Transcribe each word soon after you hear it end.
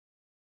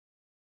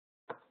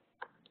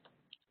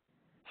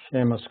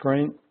Share my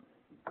screen.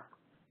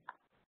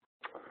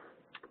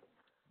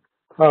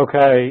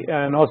 Okay,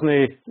 and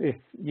Osni, if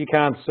you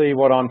can't see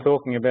what I'm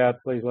talking about,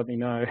 please let me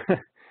know.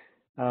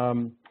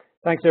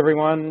 Thanks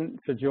everyone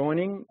for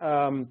joining.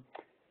 As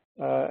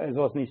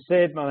Osni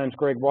said, my name's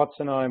Greg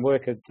Watson. I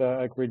work at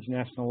Oak Ridge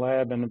National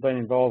Lab and have been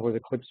involved with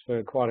Eclipse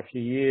for quite a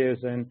few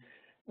years. And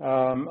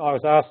I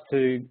was asked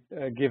to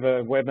give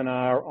a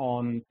webinar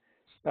on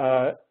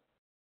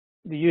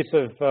the use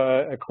of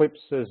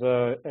Eclipse as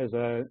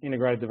an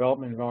integrated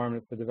development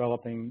environment for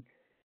developing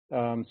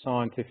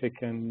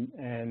scientific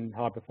and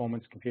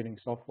high-performance computing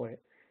software.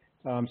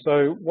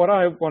 So what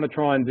I want to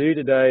try and do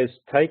today is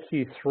take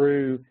you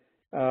through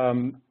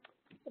some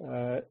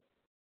of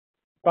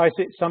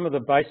the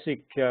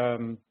basic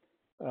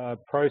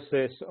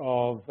process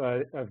of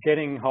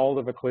getting hold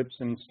of Eclipse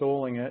and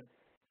installing it.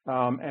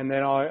 And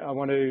then I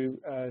want to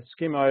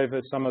skim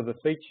over some of the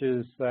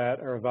features that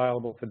are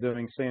available for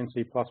doing C and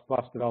C++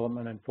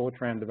 development and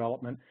Fortran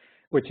development,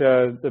 which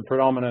are the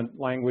predominant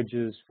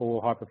languages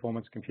for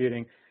high-performance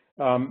computing.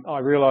 I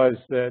realize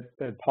that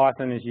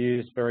Python is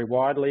used very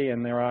widely,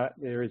 and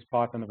there is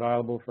Python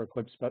available for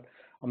Eclipse, but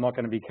I'm not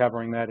going to be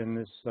covering that in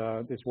this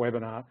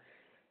webinar.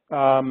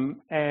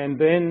 And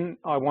then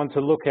I want to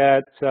look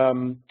at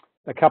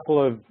a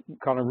couple of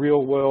kind of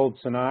real-world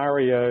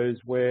scenarios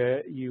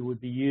where you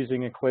would be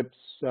using Eclipse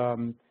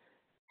to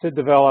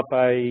develop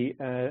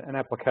an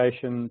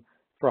application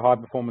for a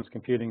high-performance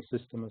computing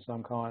system of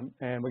some kind.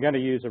 And we're going to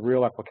use a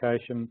real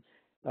application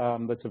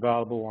that's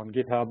available on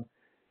GitHub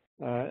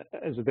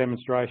as a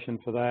demonstration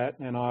for that.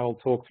 And I'll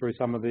talk through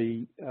some of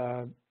the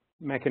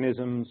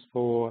mechanisms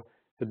for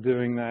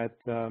doing that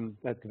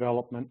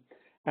development.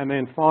 And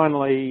then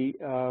finally,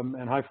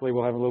 and hopefully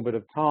we'll have a little bit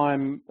of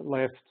time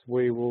left,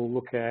 we will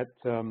look at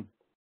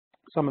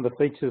some of the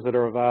features that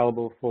are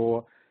available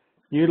for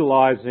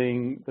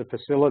utilizing the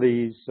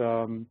facilities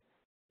of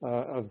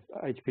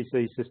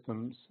HPC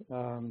systems.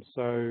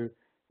 So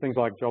things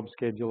like job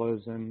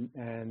schedulers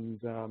and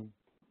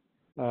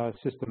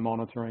system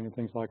monitoring and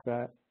things like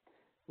that.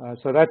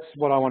 So that's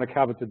what I want to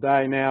cover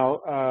today.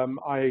 Now,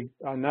 I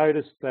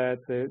noticed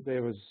that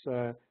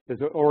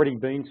there's already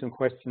been some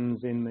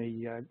questions in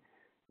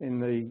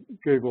the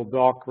Google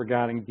Doc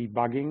regarding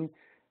debugging,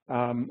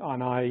 and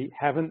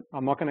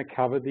I'm not going to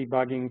cover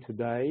debugging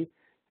today,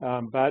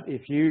 but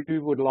if you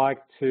would like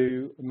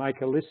to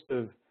make a list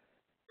of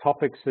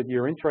topics that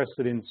you're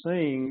interested in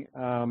seeing,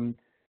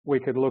 we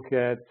could look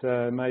at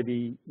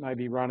maybe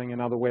running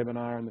another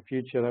webinar in the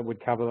future that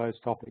would cover those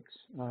topics.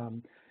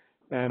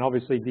 And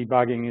obviously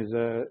debugging is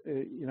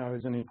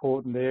an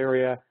important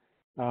area.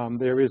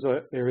 There is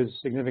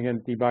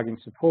significant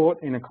debugging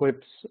support in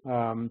Eclipse.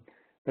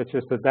 It's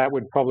just that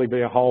would probably be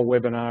a whole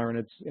webinar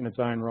in its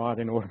own right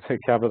in order to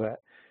cover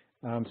that.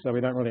 So we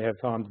don't really have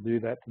time to do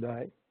that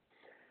today.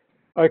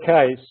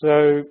 Okay,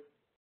 so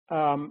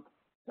I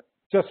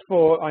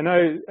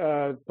know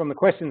from the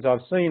questions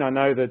I've seen, I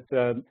know that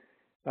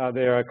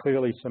there are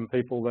clearly some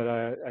people that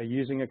are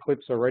using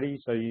Eclipse already,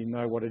 so you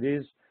know what it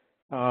is.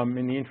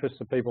 In the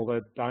interest of people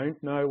that don't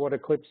know what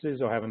Eclipse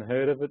is or haven't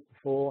heard of it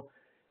before,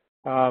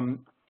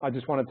 I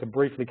just wanted to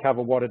briefly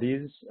cover what it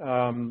is.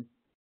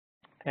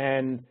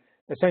 And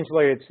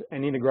essentially, it's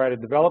an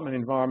integrated development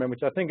environment,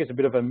 which I think is a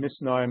bit of a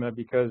misnomer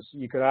because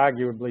you could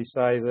arguably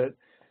say that,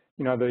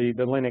 the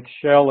Linux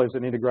shell is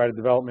an integrated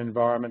development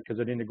environment because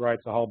it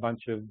integrates a whole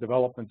bunch of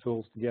development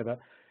tools together.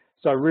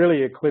 So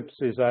really, Eclipse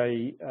is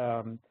a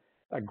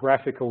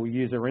graphical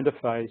user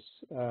interface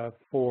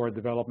for a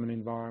development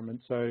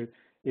environment. So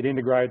it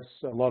integrates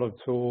a lot of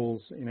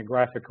tools in a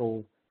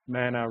graphical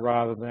manner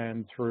rather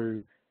than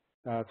through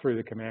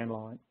the command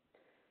line.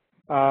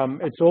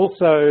 It's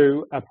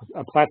also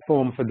a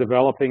platform for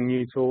developing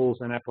new tools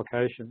and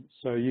applications.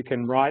 So you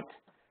can write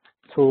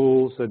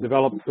tools,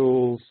 develop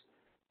tools,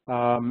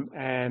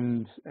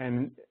 and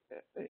in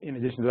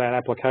addition to that,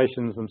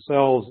 applications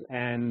themselves,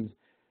 and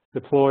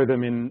deploy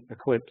them in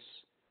Eclipse.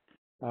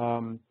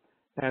 And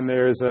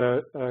there is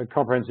a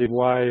comprehensive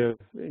way of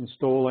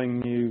installing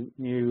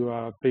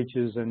new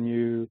features and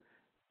new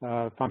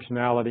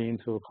functionality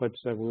into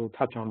Eclipse that we'll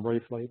touch on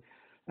briefly.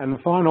 And the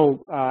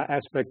final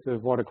aspect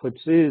of what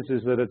Eclipse is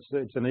that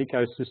it's an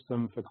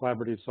ecosystem for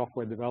collaborative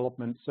software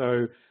development.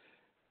 So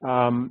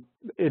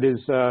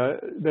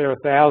there are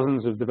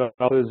thousands of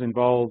developers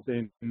involved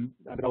in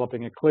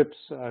developing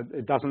Eclipse.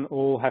 It doesn't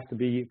all have to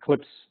be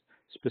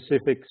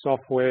Eclipse-specific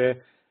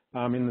software.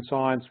 In the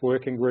science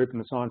working group and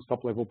the science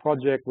top-level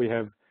project, we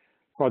have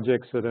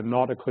projects that are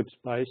not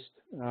Eclipse-based,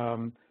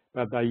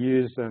 but they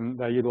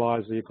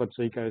utilize the Eclipse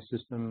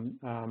ecosystem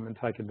and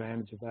take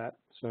advantage of that.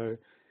 So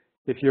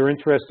if you're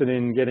interested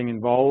in getting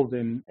involved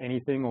in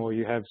anything, or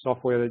you have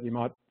software that you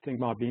might think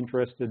might be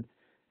interested,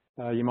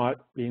 you might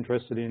be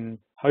interested in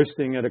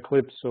hosting at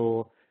Eclipse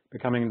or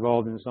becoming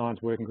involved in the science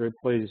working group,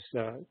 please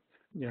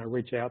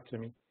reach out to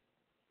me.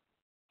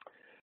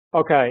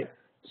 Okay,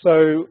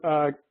 so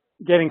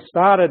getting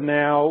started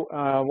now,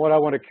 what I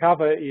want to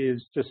cover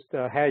is just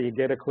how you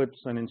get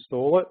Eclipse and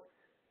install it.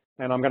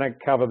 And I'm going to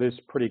cover this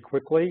pretty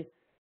quickly.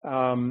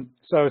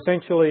 So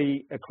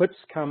essentially, Eclipse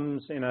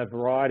comes in a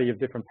variety of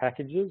different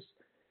packages,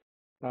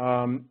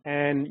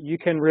 and you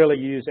can really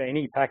use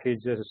any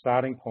package as a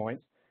starting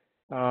point.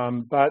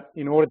 But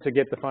in order to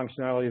get the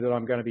functionality that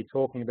I'm going to be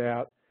talking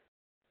about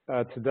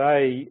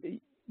today,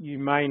 you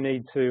may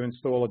need to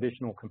install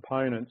additional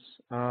components.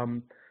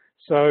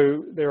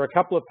 So there are a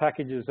couple of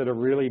packages that are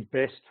really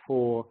best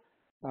for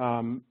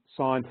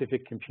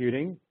scientific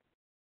computing,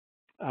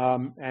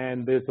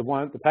 and there's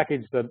the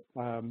package that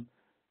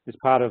is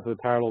part of the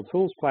Parallel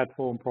Tools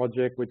platform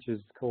project, which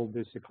is called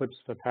this Eclipse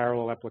for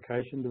Parallel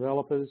Application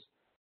Developers.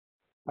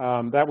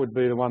 That would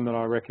be the one that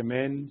I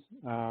recommend.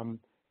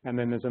 And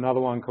then there's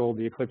another one called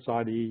the Eclipse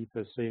IDE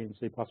for C and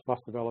C++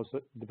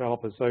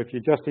 developers. So if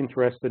you're just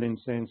interested in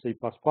C and C++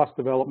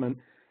 development,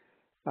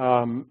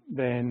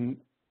 then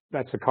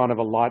that's a kind of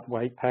a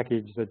lightweight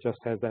package that just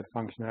has that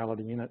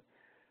functionality in it.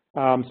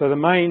 So the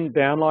main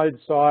download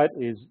site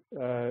is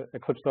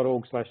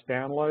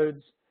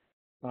eclipse.org/downloads,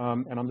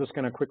 and I'm just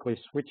going to quickly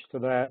switch to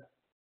that.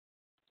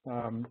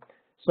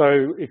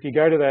 So if you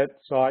go to that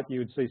site, you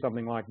would see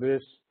something like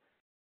this,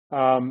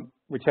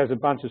 which has a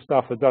bunch of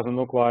stuff that doesn't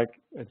look like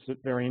it's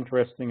very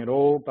interesting at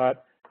all,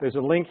 but there's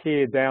a link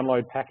here,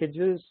 download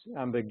packages,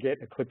 under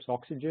Get Eclipse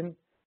Oxygen.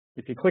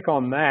 If you click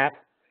on that,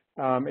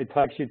 it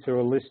takes you to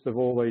a list of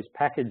all these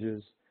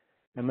packages,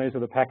 and these are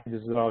the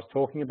packages that I was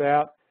talking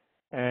about.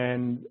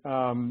 And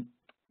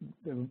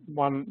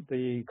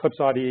the Eclipse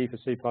IDE for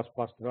C++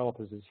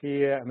 developers is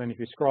here, and then if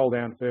you scroll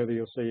down further,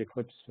 you'll see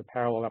Eclipse for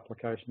Parallel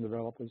Application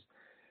Developers.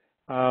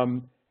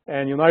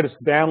 And you'll notice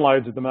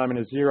downloads at the moment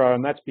is 0,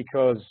 and that's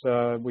because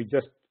we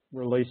just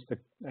released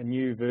a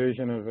new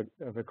version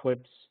of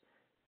Eclipse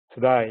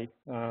today.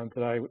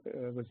 Today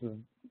was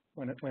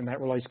when that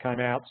release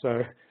came out,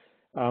 so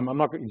I'm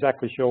not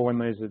exactly sure when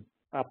these are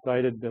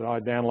updated, but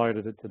I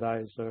downloaded it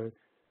today, so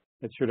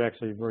it should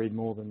actually read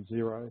more than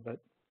 0. But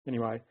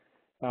anyway,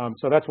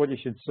 so that's what you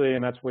should see,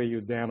 and that's where you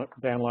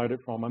download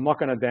it from. I'm not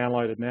going to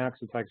download it now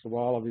because it takes a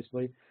while,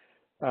 obviously.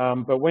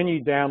 But when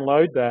you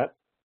download that,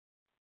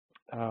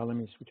 let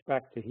me switch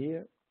back to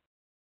here.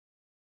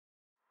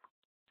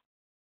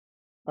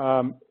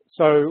 Let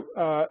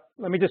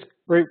me just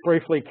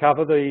briefly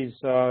cover these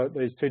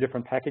two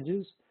different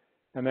packages,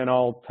 and then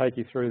I'll take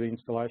you through the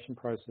installation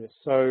process.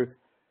 So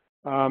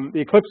the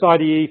Eclipse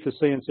IDE for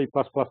C and C++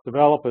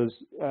 developers,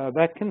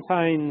 that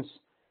contains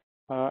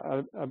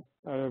a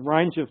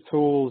range of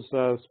tools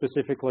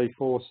specifically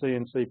for C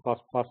and C++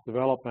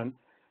 development.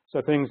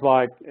 So things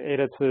like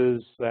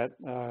editors that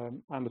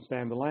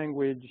understand the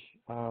language,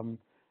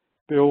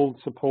 build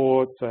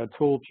support,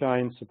 tool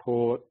chain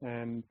support,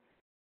 and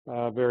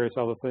various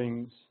other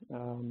things.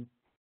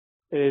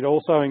 It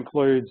also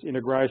includes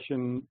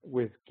integration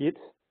with Git,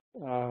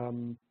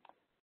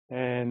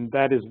 and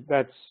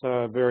that's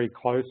very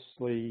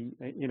closely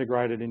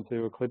integrated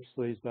into Eclipse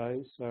these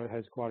days, so it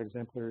has quite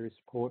exemplary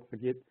support for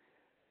Git.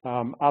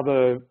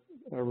 Other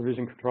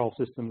revision control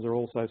systems are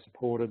also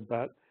supported,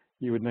 but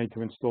you would need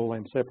to install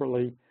them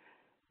separately.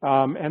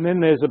 And then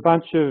there's a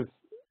bunch of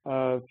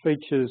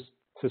features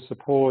to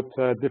support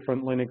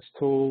different Linux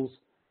tools,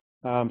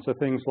 so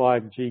things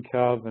like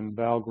gcov and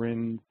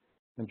valgrind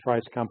and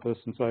trace compass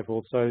and so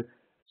forth.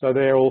 So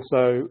they're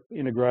also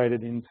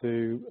integrated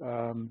into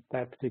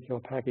that particular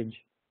package.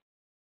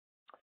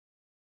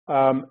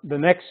 The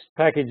next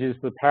package is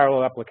the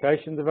Parallel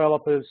Application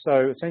Developers.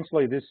 So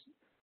essentially,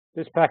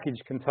 this package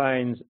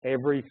contains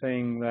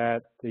everything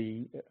that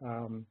the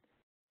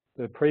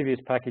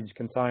previous package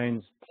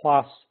contains,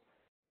 plus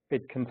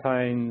it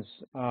contains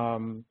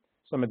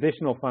some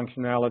additional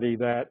functionality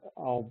that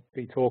I'll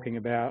be talking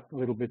about a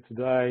little bit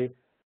today.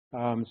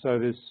 So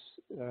this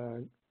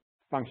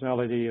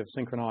functionality of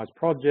synchronized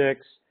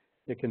projects.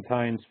 It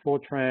contains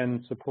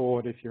Fortran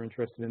support if you're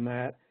interested in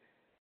that.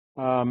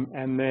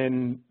 And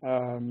then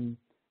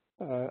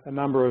a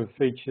number of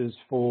features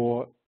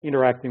for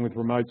interacting with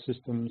remote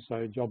systems,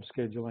 so job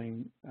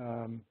scheduling,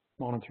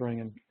 monitoring,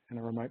 and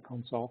a remote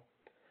console.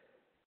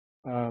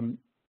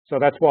 So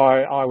that's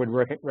why I would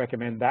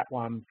recommend that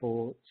one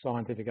for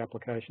scientific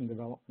application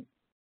development.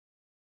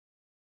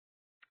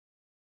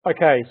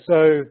 Okay,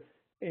 so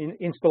in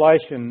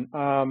installation.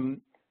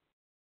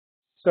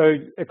 So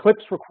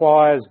Eclipse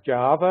requires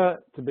Java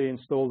to be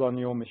installed on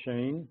your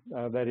machine,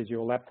 that is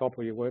your laptop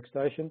or your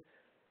workstation.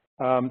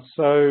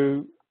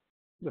 So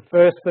the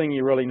first thing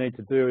you really need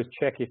to do is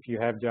check if you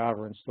have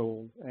Java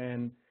installed,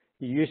 and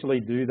you usually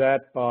do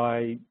that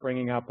by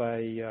bringing up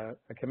a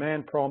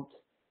command prompt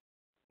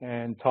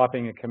and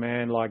typing a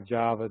command like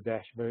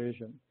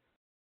java-version.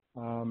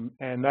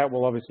 And that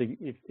will obviously,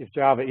 if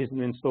Java isn't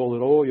installed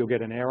at all, you'll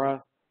get an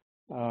error.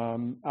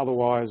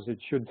 Otherwise, it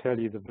should tell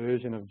you the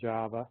version of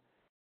Java.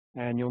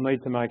 And you'll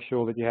need to make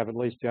sure that you have at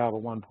least Java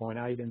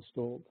 1.8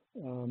 installed.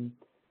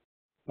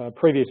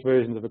 Previous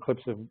versions of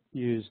Eclipse have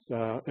used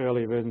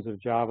earlier versions of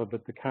Java,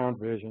 but the current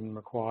version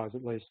requires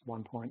at least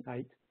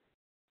 1.8.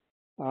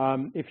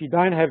 If you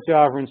don't have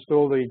Java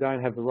installed or you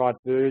don't have the right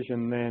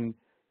version, then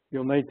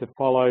you'll need to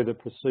follow the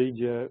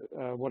procedure,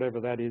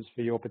 whatever that is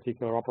for your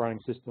particular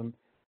operating system,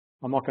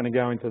 I'm not going to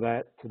go into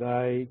that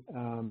today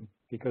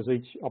because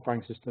each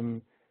operating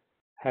system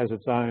has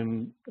its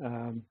own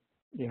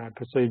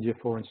procedure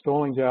for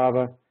installing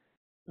Java.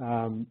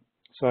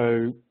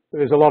 So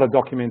there's a lot of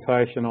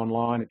documentation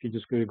online. If you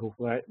just Google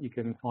for that, you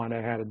can find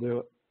out how to do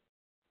it.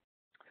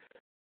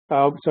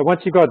 So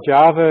once you've got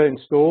Java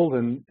installed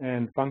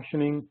and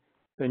functioning,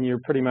 then you're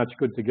pretty much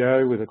good to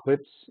go with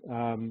Eclipse.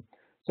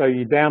 So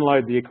you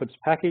download the Eclipse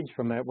package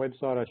from that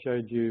website I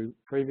showed you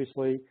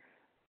previously.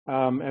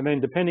 And then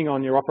depending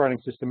on your operating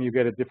system, you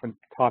get a different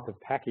type of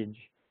package.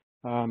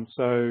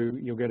 So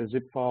you'll get a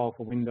zip file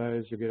for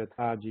Windows, you'll get a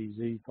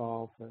tar.gz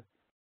file for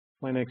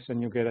Linux,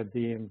 and you'll get a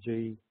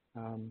DMG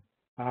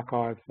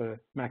archive for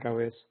Mac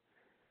OS.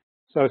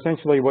 So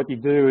essentially what you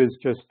do is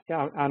just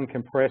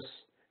uncompress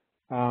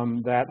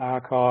that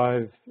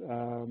archive,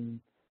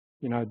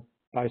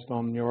 based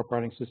on your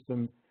operating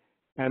system,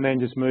 and then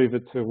just move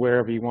it to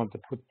wherever you want to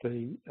put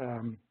the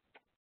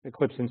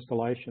Eclipse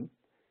installation,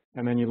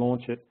 and then you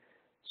launch it.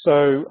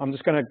 So I'm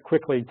just going to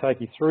quickly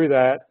take you through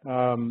that,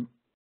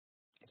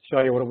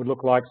 show you what it would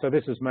look like. So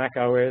this is Mac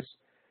OS,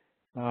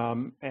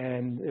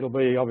 and it'll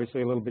be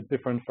obviously a little bit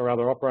different for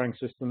other operating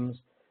systems.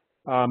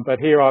 But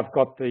here I've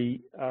got the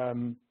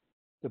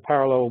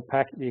parallel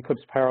pack, the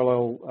Eclipse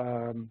parallel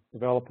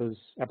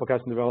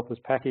application developers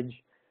package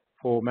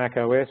for Mac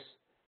OS.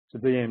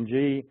 It's a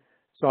DMG.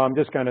 So I'm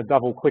just going to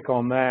double click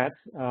on that.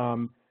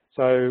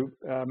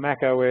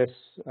 Mac OS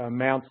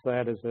mounts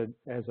that as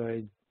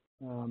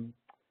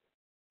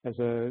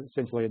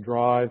essentially a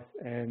drive,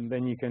 and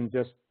then you can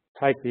just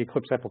take the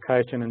Eclipse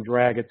application and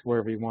drag it to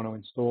wherever you want to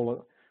install it.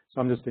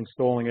 So I'm just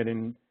installing it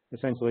in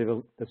essentially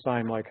the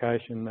same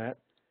location that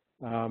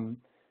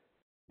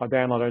I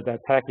downloaded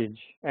that package,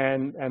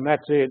 and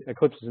that's it.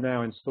 Eclipse is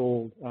now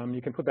installed.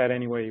 You can put that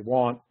anywhere you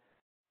want,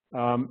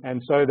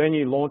 and so then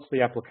you launch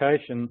the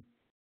application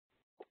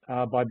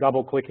by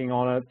double-clicking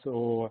on it,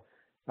 or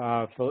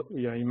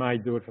you may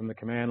do it from the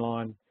command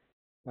line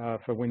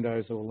for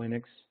Windows or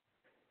Linux.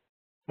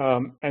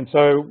 And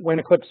so when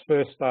Eclipse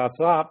first starts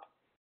up,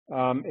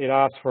 it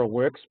asks for a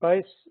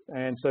workspace,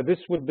 and so this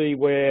would be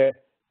where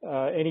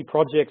any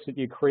projects that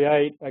you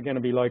create are going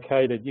to be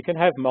located. You can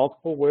have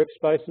multiple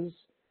workspaces,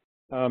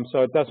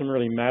 so it doesn't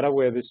really matter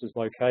where this is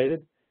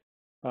located.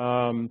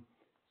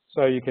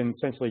 So you can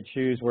essentially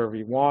choose wherever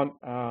you want.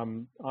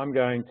 I'm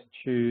going to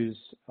choose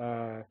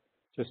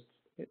just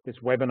this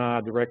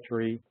webinar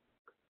directory,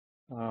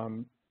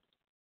 and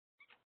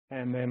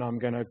then I'm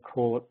going to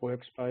call it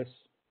workspace.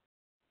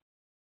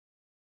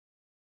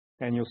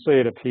 And you'll see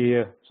it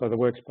appear, so the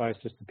workspace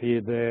just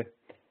appeared there.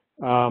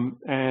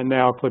 And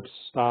now Eclipse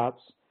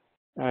starts.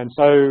 And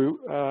so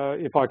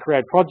if I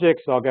create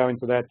projects, I'll go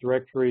into that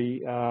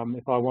directory.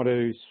 If I want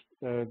to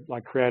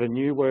create a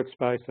new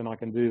workspace, then I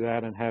can do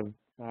that and have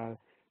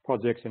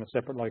projects in a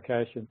separate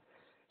location.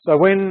 So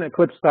when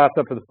Eclipse starts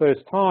up for the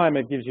first time,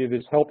 it gives you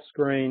this help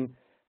screen,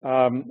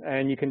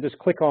 and you can just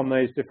click on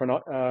these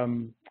different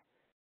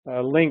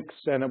links,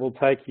 and it will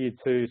take you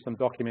to some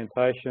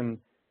documentation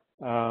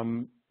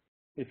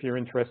if you're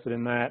interested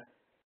in that.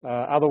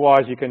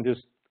 Otherwise, you can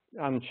just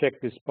uncheck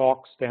this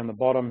box down the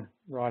bottom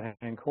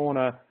right-hand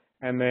corner,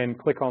 and then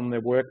click on the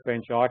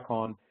workbench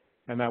icon,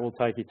 and that will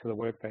take you to the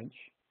workbench.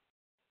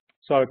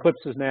 So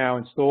Eclipse is now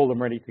installed and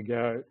ready to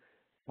go,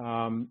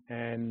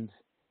 and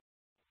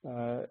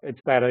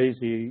it's that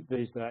easy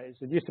these days.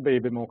 It used to be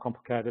a bit more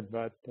complicated,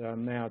 but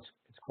now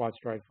it's quite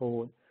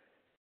straightforward.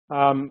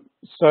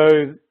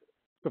 So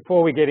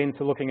before we get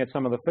into looking at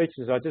some of the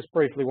features, I just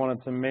briefly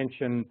wanted to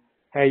mention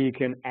how you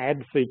can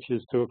add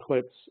features to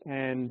Eclipse,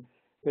 and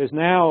there's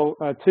now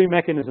two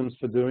mechanisms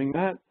for doing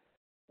that.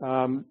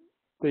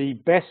 The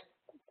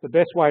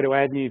best way to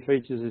add new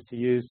features is to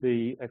use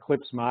the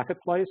Eclipse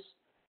Marketplace,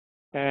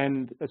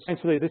 and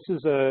essentially this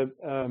is a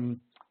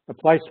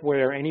place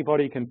where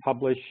anybody can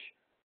publish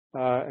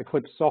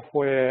Eclipse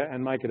software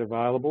and make it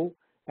available.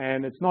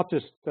 And it's not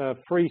just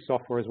free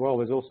software as well.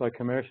 There's also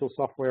commercial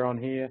software on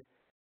here.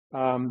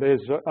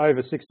 There's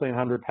over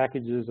 1,600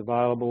 packages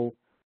available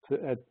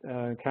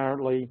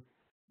currently,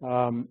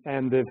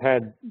 and they've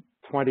had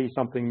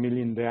 20-something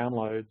million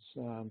downloads.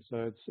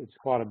 So it's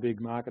quite a big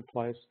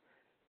marketplace.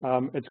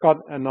 It's got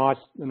a nice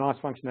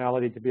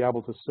functionality to be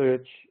able to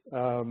search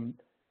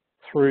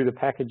through the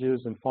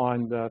packages and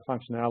find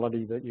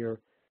functionality that you're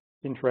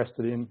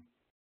interested in.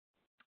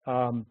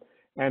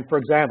 And for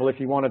example, if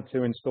you wanted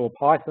to install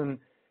Python,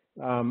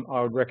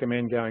 I would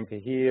recommend going to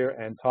here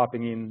and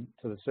typing in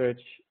to the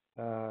search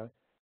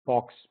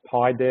box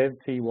PyDev,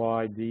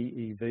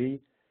 P-Y-D-E-V,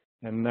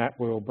 and that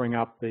will bring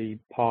up the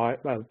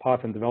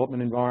Python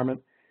development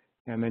environment,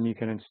 and then you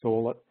can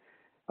install it.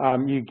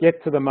 You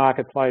get to the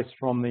marketplace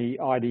from the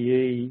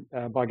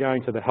IDE by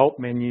going to the Help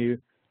menu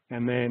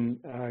and then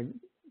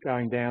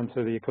going down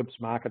to the Eclipse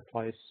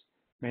Marketplace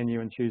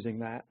menu and choosing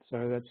that.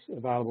 So that's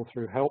available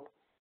through Help.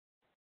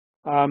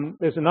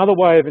 There's another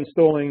way of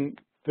installing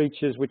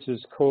features which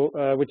is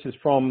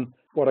from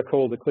what are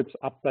called Eclipse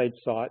update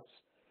sites.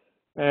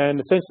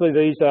 And essentially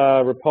these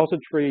are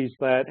repositories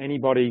that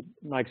anybody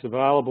makes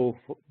available.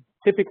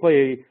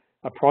 Typically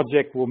a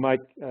project will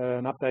make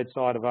an update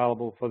site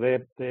available for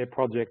their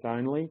project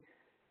only,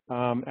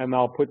 and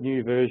they'll put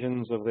new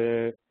versions of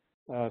their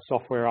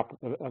software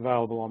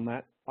available on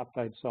that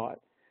update site.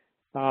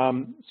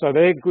 So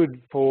they're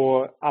good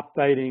for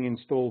updating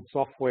installed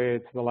software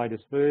to the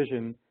latest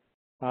version,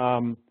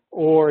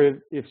 or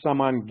if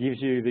someone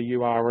gives you the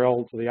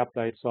URL to the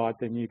update site,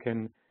 then you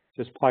can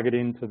just plug it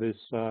into this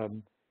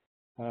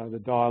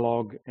the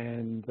dialog,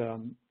 and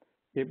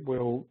it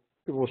will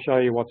show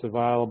you what's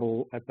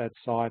available at that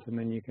site, and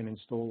then you can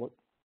install it.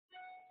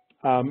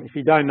 If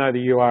you don't know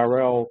the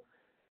URL,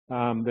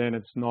 then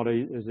it's not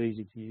as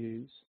easy to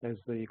use as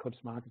the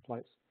Eclipse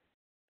Marketplace.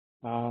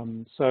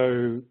 And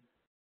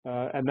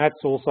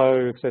that's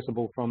also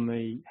accessible from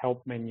the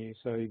Help menu.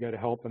 So you go to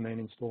Help and then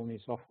Install New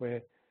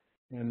Software,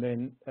 and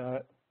then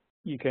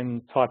you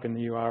can type in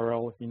the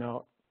URL if you know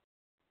it.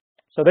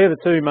 So they're the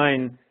two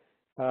main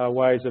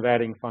ways of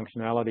adding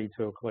functionality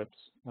to Eclipse,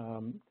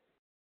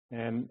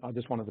 and I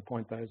just wanted to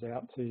point those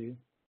out to you.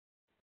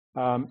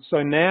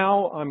 So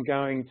now I'm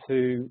going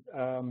to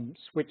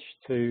switch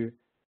to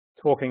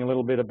talking a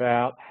little bit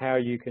about how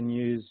you can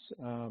use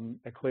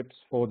Eclipse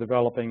for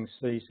developing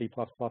C, C++,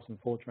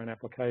 and Fortran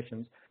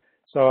applications.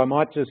 So I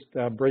might just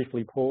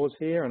briefly pause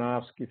here and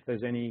ask if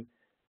there's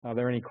are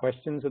there any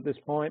questions at this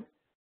point?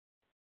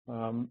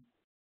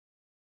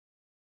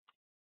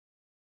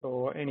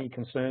 Or any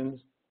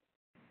concerns?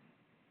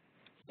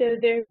 So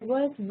there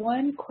was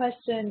one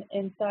question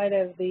inside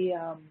of the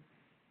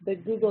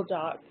Google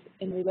Docs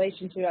in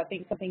relation to, I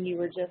think, something you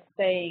were just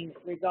saying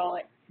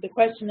regarding, the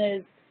question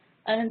is,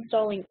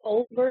 uninstalling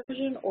old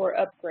version or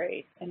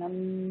upgrade? And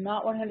I'm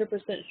not 100%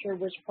 sure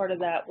which part of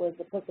that was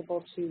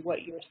applicable to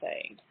what you were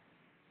saying.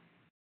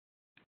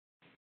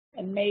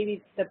 And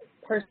maybe the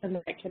person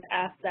that can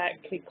ask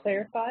that could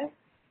clarify.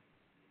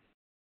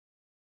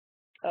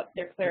 Oh,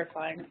 they're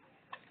clarifying.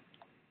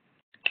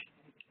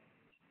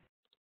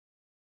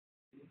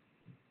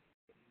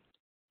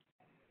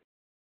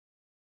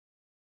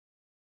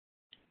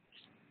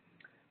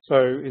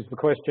 So is the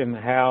question,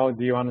 how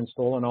do you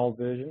uninstall an old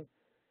version?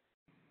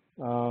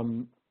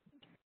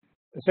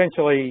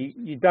 Essentially,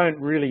 you don't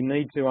really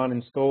need to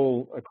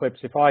uninstall Eclipse.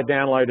 If I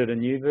downloaded a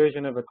new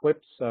version of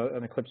Eclipse,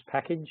 an Eclipse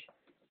package,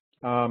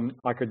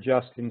 I could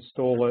just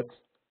install it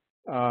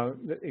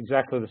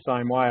exactly the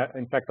same way.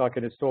 In fact, I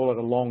could install it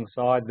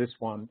alongside this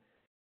one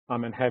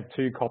and have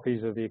two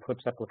copies of the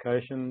Eclipse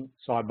application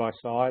side by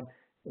side.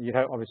 You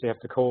obviously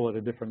have to call it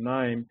a different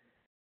name,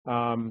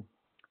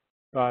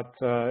 but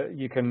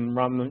you can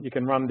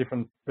run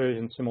different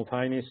versions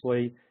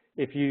simultaneously.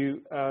 If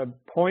you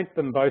point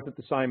them both at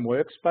the same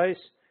workspace,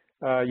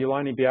 you'll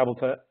only be able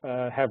to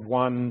have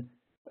one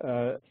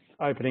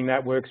opening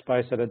that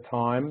workspace at a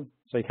time.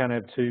 So you can't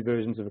have two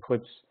versions of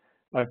Eclipse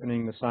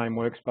opening the same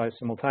workspace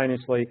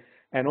simultaneously.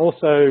 And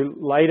also,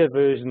 later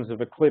versions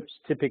of Eclipse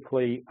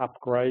typically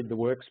upgrade the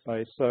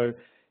workspace. So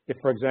if,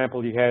 for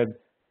example, you had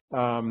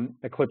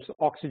Eclipse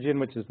Oxygen,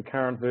 which is the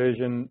current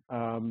version,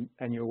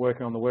 and you're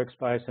working on the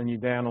workspace, and you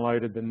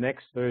downloaded the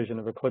next version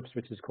of Eclipse,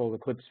 which is called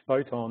Eclipse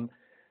Photon,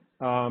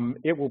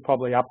 it will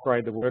probably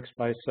upgrade the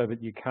workspace so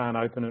that you can't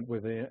open it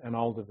with an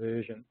older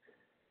version.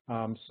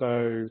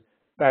 So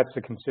that's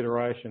a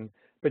consideration.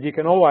 But you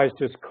can always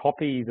just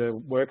copy the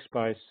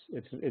workspace.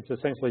 It's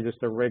essentially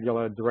just a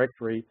regular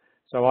directory.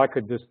 So I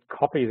could just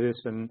copy this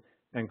and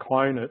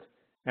clone it,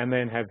 and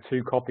then have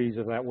two copies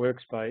of that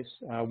workspace,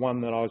 one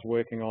that I was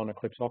working on,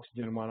 Eclipse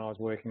Oxygen, and one I was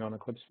working on,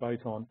 Eclipse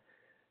Photon.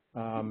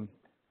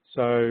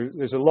 So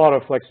there's a lot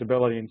of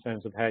flexibility in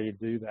terms of how you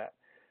do that.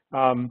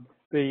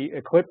 The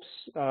Eclipse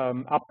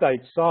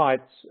update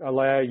sites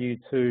allow you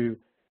to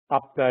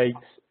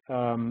update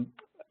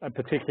a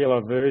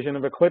particular version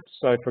of Eclipse.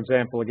 So, for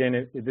example, again,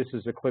 if this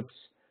is Eclipse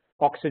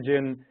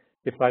Oxygen,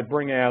 if they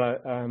bring out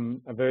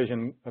a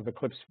version of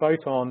Eclipse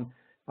Photon,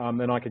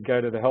 then I could go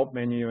to the Help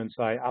menu and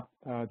say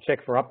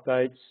check for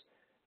updates,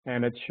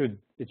 and it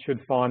should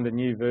find a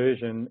new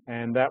version,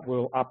 and that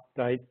will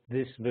update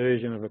this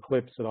version of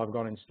Eclipse that I've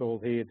got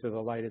installed here to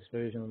the latest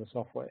version of the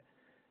software.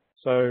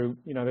 So,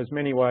 you know, there's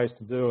many ways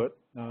to do it,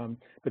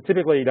 but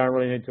typically you don't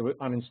really need to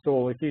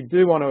uninstall. If you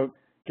do want to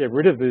get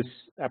rid of this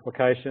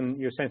application,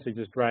 you essentially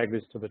just drag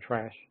this to the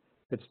trash.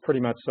 It's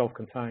pretty much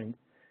self-contained,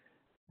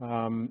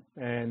 and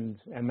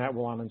that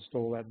will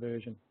uninstall that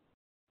version.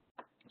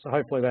 So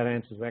hopefully that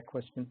answers that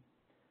question.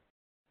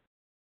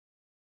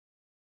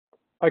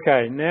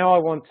 Okay, now I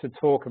want to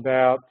talk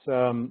about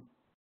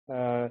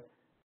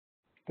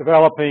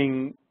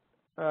developing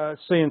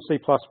C and C++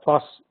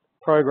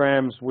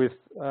 programs with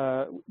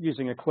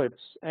using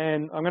Eclipse,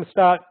 and I'm going to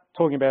start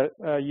talking about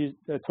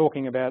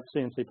C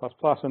and C++,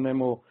 and then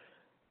we'll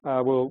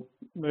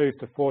move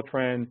to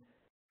Fortran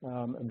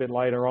a bit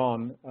later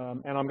on,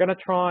 and I'm going to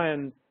try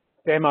and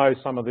demo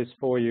some of this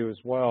for you as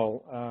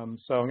well.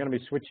 So I'm going to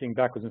be switching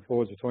backwards and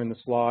forwards between the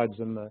slides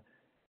and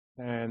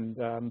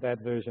that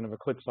version of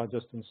Eclipse I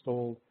just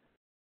installed,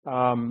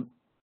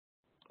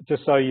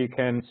 just so you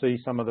can see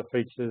some of the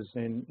features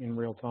in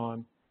real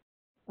time.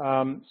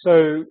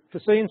 So for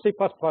C and C++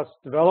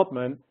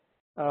 development,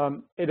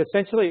 it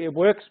essentially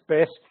works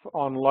best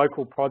on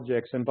local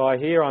projects, and by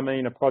here I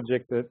mean a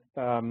project that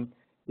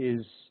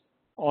is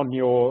on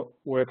your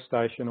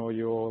workstation or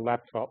your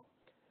laptop.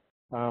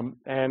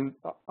 And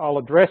I'll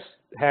address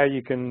how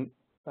you can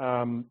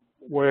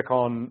work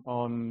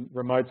on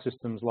remote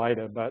systems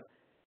later, but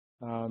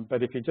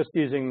if you're just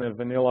using the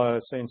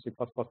vanilla C and C++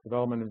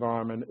 development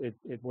environment,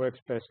 it works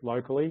best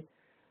locally.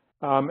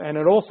 And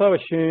it also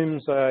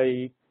assumes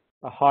a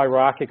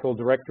hierarchical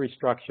directory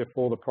structure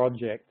for the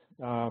project.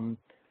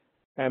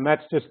 And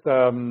that's just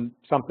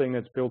something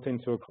that's built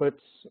into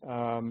Eclipse.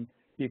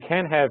 You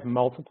can have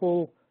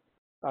multiple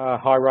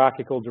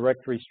hierarchical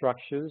directory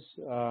structures,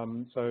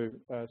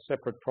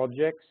 separate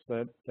projects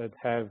that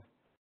have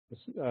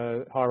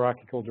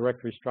hierarchical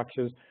directory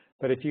structures.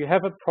 But if you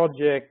have a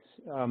project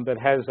that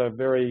has a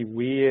very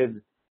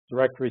weird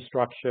directory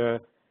structure,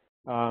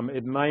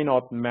 it may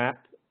not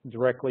map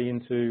directly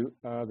into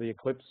the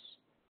Eclipse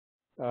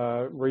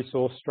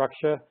resource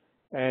structure,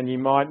 and you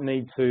might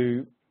need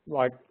to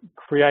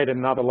create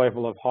another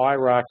level of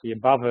hierarchy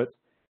above it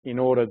in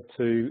order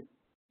to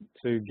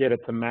get it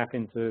to map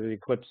into the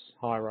Eclipse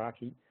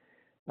hierarchy.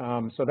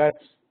 So that's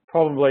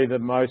probably the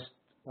most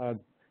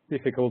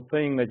difficult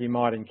thing that you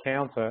might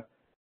encounter.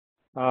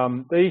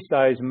 These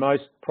days,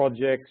 most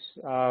projects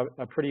are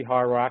pretty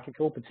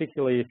hierarchical,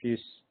 particularly if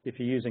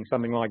you're using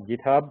something like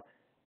GitHub,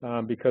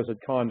 because it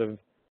kind of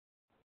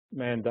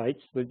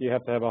mandates that you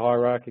have to have a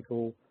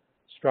hierarchical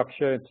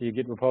structure to your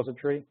Git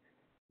repository.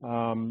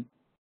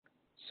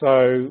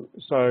 So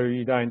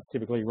you don't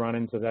typically run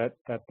into that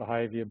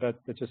behavior, but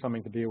it's just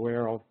something to be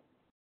aware of.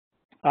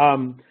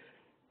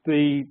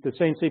 The C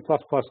and C++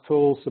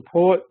 tools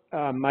support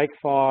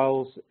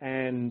makefiles,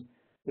 and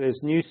there's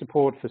new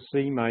support for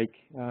CMake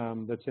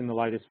that's in the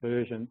latest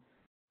version.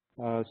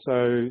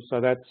 So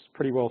that's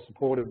pretty well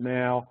supported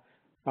now.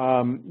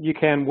 You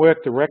can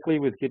work directly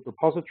with Git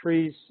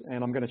repositories,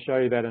 and I'm going to show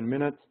you that in a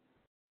minute.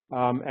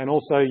 And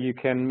also you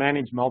can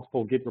manage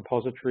multiple Git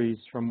repositories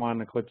from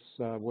one Eclipse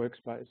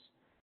workspace.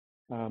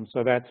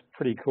 So that's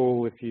pretty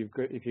cool if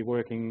you're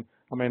working.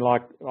 I mean,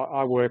 like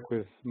I work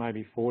with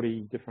maybe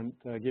 40 different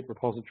Git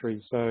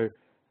repositories, so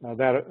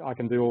that I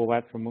can do all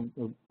that from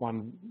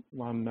one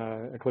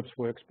Eclipse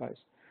workspace.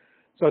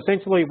 So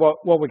essentially,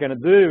 what we're going to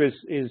do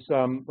is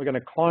we're going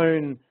to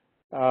clone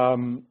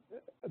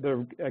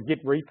the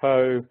Git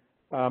repo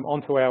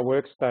onto our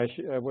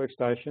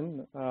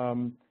workstation,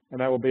 and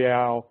that will be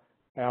our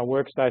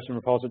workstation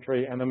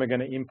repository, and then we're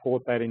going to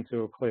import that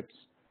into Eclipse.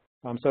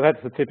 So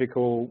that's the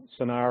typical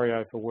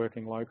scenario for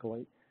working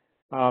locally.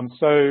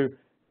 So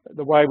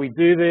the way we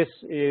do this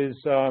is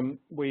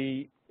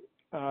we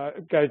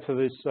go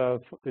to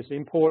this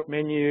import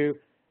menu,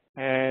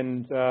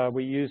 and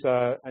we use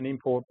an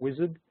import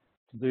wizard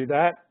to do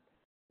that,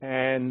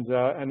 and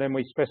then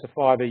we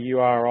specify the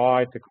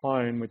URI to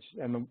clone,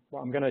 I'm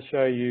going to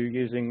show you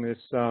using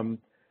this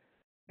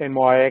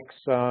NYX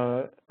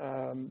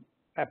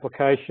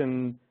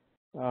application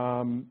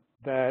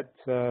that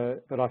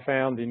I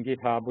found in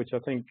GitHub, which I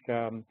think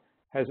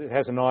has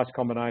a nice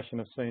combination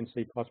of C and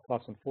C++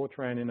 and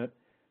Fortran in it,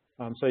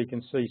 so you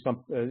can see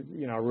some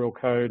real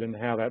code and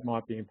how that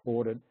might be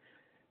imported.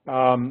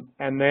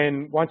 And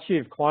then once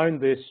you've cloned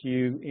this,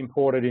 you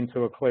import it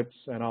into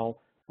Eclipse, and I'll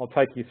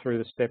take you through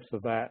the steps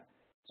of that.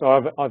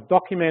 So I've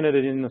documented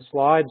it in the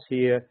slides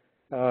here,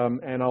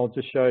 and I'll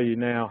just show you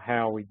now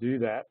how we do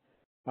that.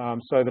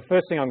 So the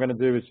first thing I'm going to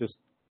do is just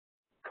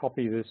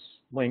copy this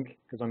link,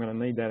 because I'm going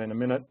to need that in a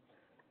minute.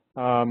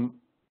 And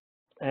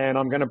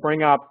I'm going to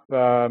bring up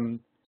the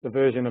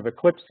version of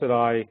Eclipse that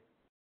I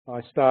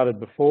started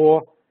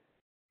before,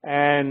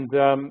 and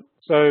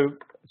so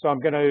I'm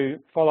going to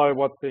follow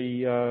what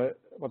the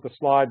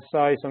slides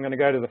say. So I'm going to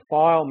go to the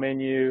File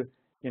menu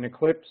in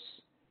Eclipse,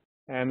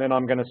 and then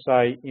I'm going to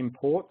say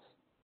Import.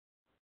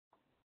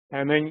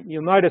 And then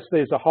you'll notice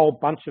there's a whole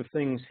bunch of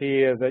things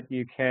here that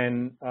you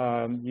can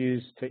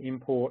use to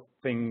import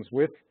things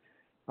with.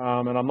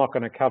 And I'm not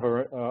going to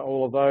cover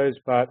all of those,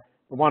 but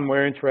the one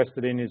we're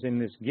interested in is in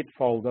this Git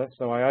folder.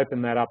 So I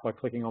open that up by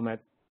clicking on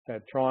that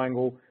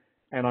triangle,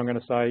 and I'm going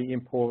to say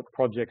Import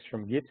Projects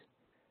from Git.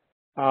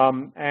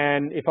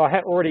 And if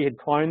I already had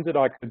cloned it,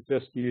 I could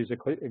just use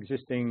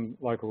existing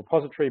local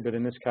repository, but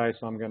in this case,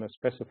 I'm going to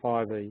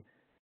specify the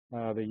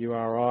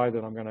URI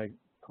that I'm going to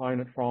clone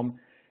it from.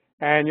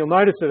 And you'll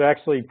notice it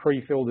actually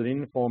pre-filled it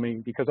in for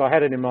me, because I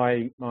had it in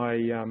my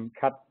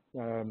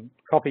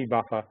copy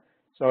buffer.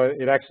 So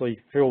it actually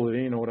filled it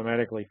in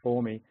automatically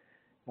for me.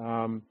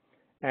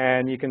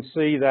 And you can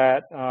see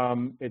that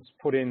it's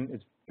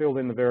filled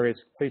in the various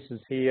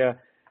pieces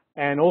here.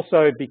 And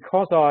also,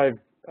 because I've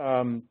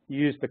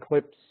used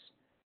Eclipse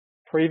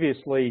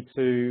previously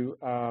to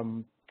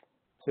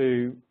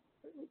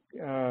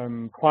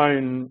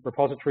clone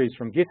repositories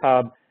from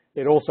GitHub,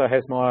 it also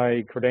has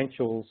my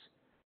credentials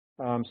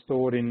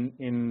stored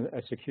in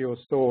a secure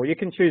store. You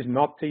can choose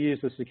not to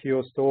use the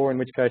secure store, in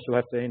which case you'll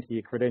have to enter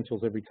your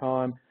credentials every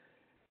time.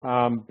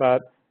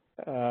 But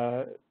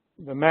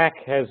the Mac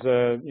has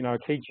a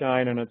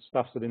keychain, and it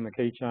stuffs it in the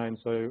keychain,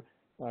 so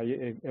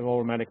it'll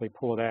automatically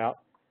pull it out.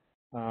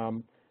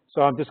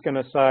 So I'm just going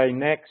to say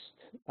next.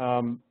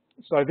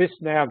 So this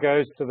now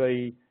goes to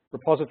the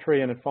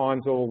repository and it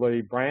finds all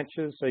the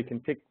branches. So you can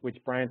pick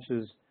which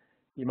branches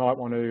you might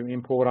want to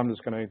import. I'm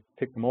just going to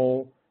pick them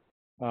all.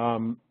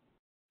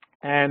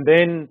 And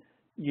then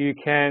you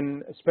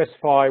can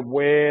specify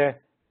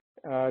where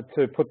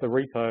to put the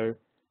repo.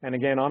 And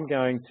again, I'm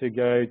going to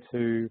go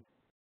to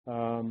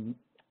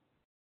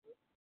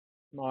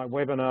my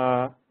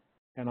webinar,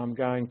 and I'm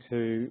going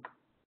to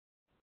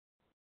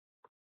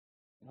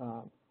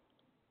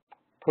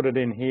put it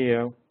in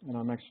here, and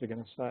I'm actually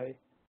going to say,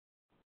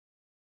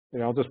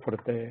 yeah, I'll just put it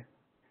there.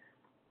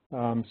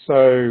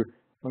 So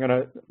I'm going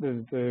to,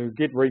 the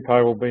Git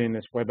repo will be in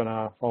this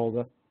webinar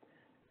folder.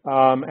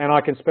 And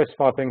I can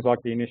specify things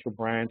like the initial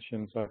branch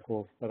and so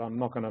forth, but I'm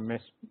not going to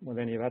mess with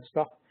any of that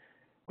stuff.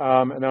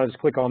 And then I'll just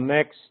click on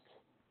next.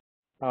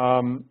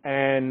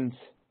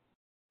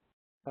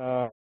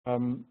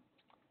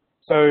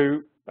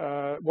 So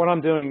what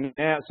I'm doing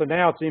now, so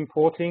now it's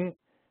importing,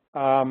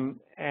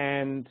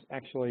 and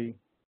actually,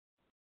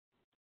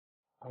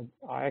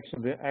 I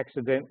actually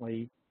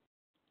accidentally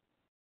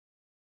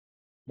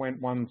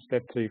went one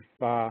step too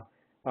far.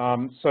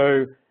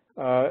 So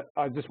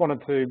I just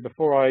wanted to,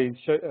 before I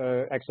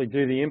actually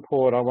do the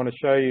import, I want to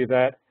show you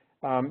that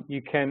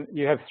you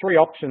have three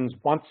options.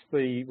 Once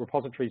the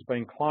repository's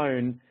been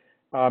cloned,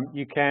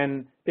 you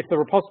can, if the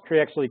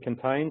repository actually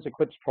contains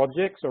Eclipse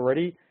projects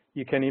already,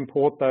 you can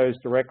import those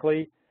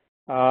directly.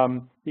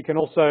 You can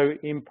also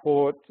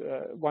import,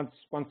 once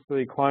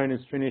the clone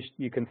is finished,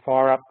 you can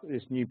fire up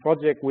this new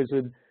project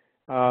wizard,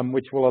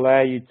 which will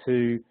allow you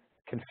to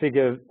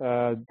configure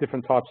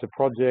different types of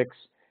projects.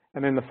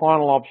 And then the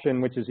final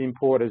option, which is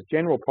import as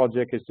general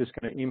project, is just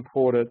going to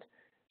import it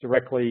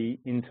directly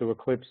into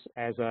Eclipse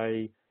as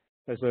a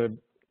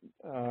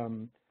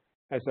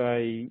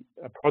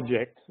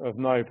project of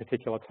no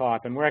particular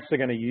type. And we're actually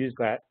going to use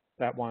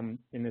that one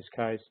in this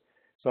case.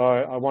 So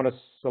I want to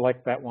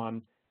select that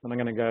one, and I'm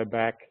going to go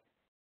back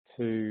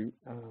to,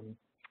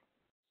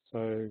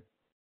 so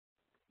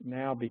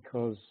now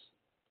because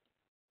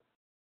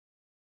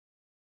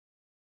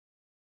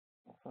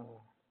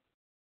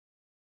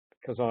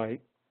I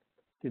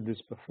did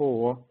this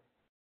before,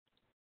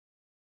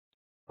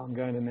 I'm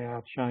going to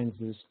now change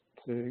this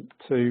to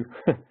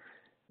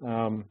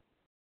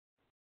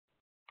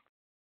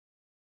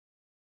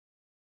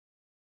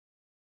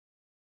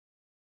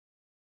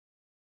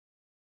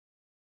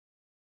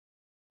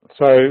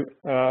so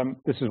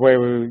this is where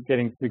we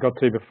got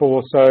to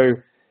before. So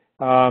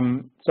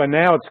so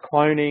now it's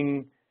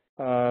cloning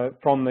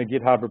from the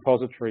GitHub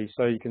repository.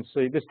 So you can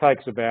see this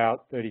takes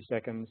about 30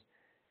 seconds,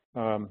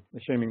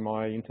 assuming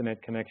my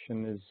internet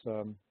connection is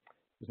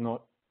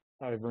not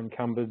over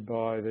encumbered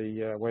by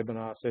the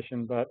webinar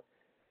session. But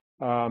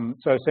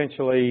so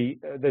essentially,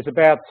 there's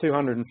about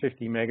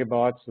 250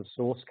 megabytes of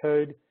source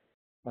code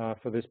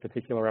for this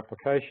particular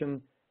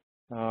application.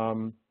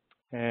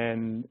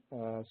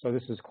 So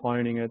this is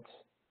cloning it.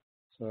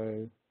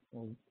 So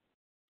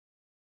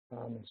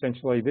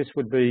essentially, this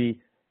would be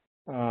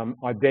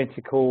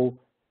identical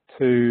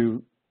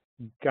to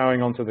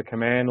going onto the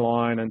command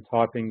line and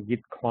typing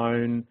git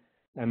clone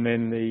and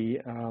then the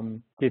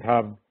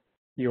GitHub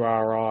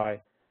URI.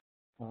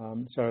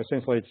 So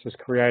essentially, it's just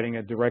creating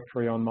a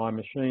directory on my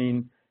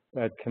machine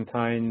that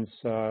contains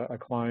a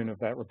clone of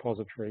that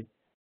repository.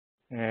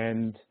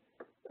 And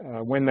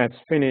when that's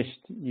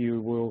finished,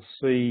 you will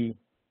see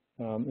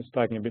it's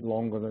taking a bit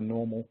longer than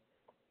normal.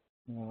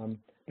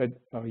 But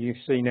you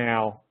see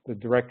now the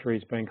directory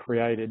has been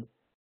created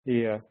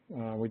here,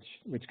 which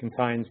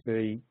contains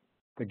the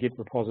Git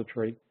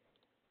repository.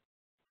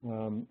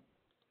 So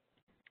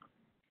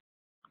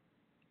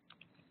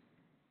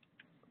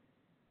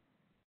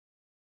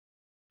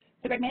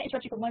Greg, may I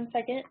interrupt you for 1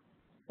 second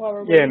while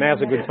we're Yeah,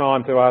 now's a good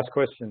time to ask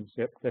questions.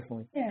 Yep,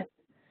 definitely. Yeah.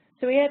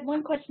 So we had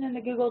one question in the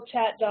Google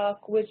chat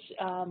doc, which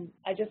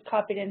I just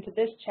copied into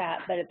this chat,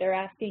 but they're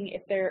asking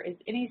if there is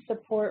any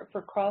support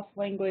for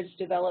cross-language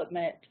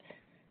development.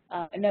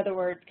 In other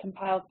words,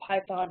 compiled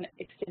Python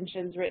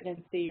extensions written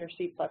in C or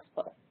C++.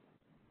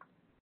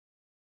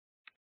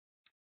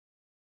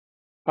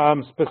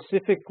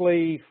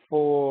 Specifically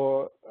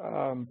for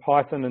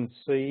Python and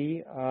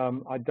C,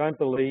 I don't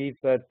believe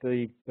that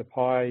the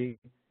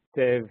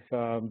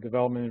PyDev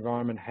development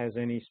environment has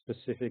any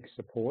specific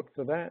support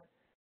for that.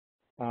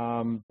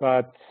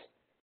 But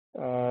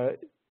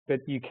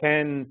you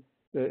can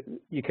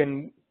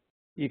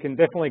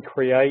definitely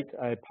create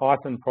a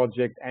Python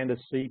project and a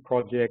C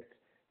project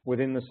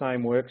within the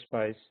same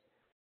workspace,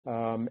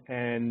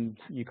 and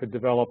you could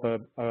develop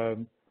a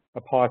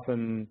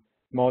Python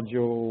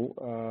module,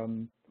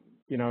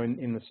 you know,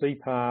 in the C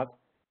part,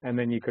 and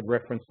then you could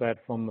reference that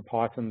from the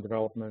Python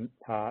development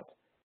part.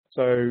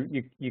 So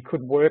you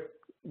could work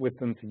with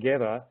them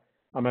together.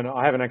 I mean,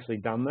 I haven't actually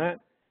done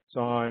that,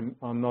 so I'm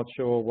not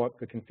sure what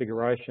the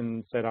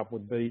configuration setup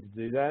would be to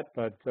do that,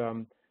 but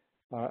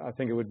I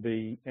think it would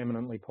be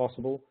eminently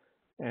possible.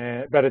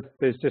 But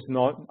there's just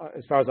not,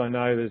 as far as I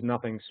know, there's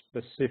nothing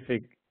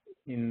specific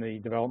in the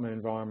development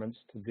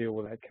environments to deal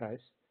with that case.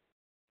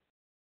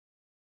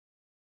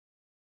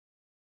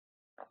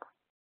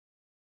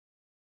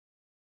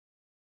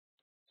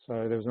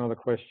 So there was another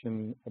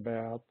question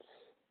about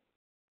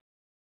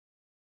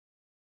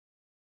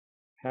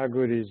how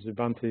good is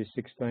Ubuntu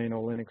 16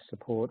 or Linux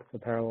support for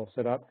parallel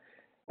setup.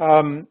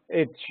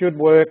 It should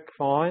work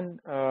fine.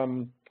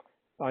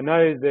 I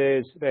know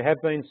there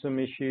have been some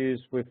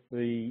issues with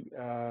the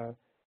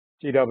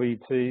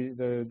GWT,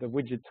 the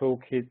widget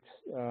toolkit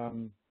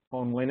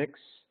on Linux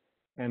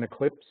and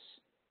Eclipse.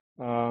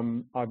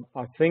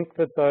 I think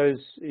that those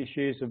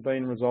issues have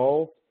been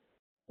resolved,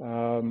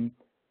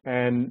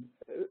 and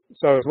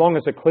so as long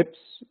as Eclipse,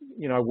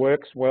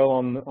 works well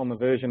on the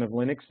version of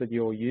Linux that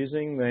you're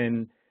using,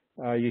 then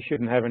you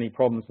shouldn't have any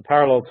problems. The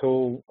parallel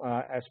tool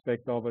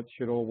aspect of it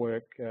should all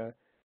work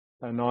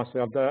nicely.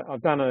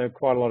 I've done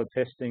quite a lot of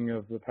testing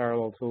of the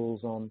parallel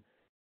tools on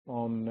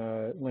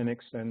Linux,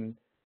 and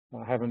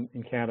I haven't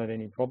encountered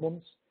any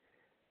problems.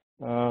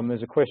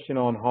 There's a question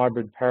on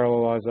hybrid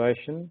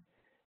parallelization.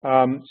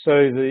 So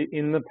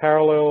in the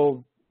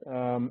parallel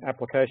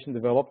application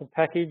developer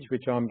package,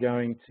 which I'm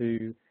going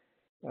to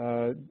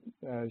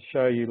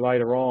show you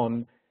later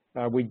on,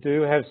 we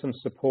do have some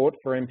support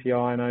for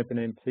MPI and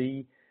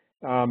OpenMP.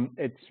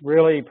 It's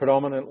really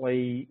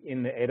predominantly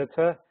in the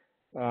editor.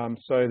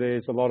 So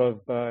there's a lot of,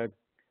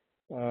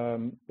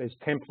 there's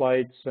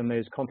templates and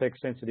there's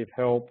context-sensitive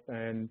help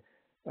and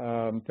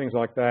things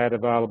like that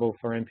available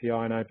for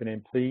MPI and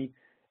OpenMP.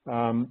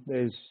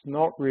 There's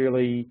not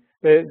really,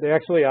 there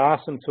actually are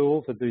some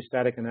tools that do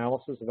static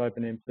analysis of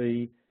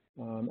OpenMP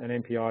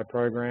and MPI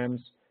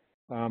programs,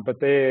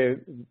 but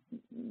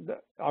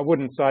I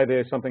wouldn't say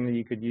they're something that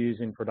you could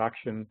use in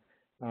production.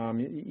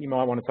 You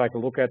might want to take a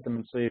look at them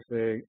and see if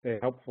they're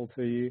helpful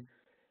to you.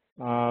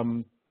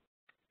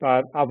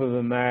 But other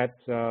than that,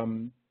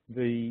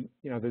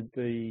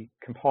 the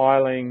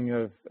compiling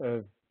of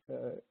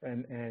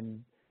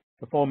and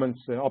performance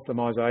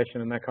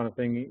optimization and that kind of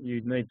thing,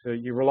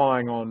 you're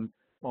relying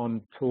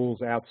on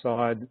tools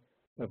outside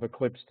of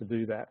Eclipse to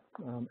do that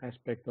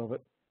aspect of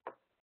it.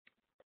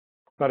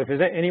 But if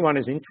anyone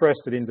is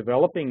interested in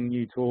developing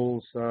new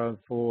tools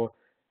for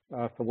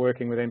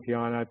working with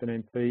MPI and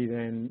OpenMP,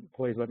 then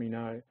please let me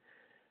know.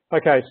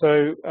 Okay,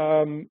 so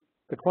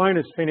the clone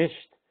is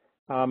finished.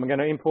 I'm going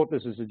to import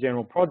this as a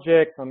general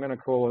project. I'm going to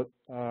call it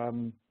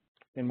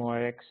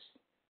NYX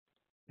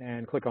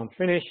and click on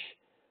Finish.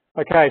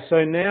 Okay,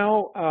 so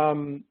now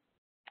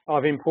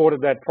I've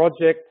imported that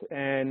project,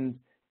 and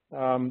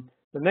the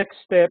next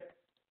step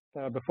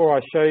before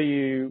I show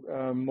you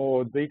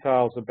more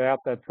details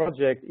about that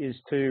project is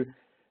to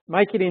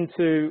make it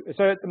into,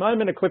 so at the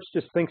moment Eclipse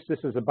just thinks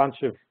this is a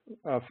bunch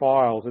of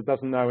files. It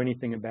doesn't know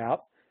anything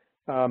about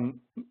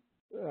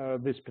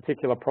this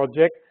particular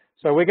project.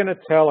 So we're going to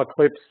tell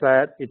Eclipse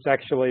that it's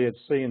actually a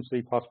C and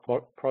C++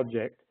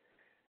 project,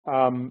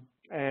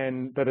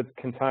 and that it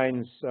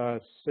contains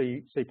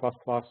C++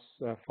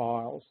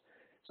 files.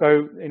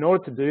 So in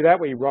order to do that,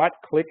 we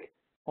right-click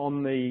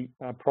on the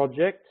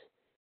project,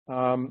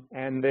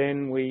 and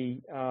then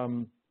we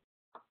go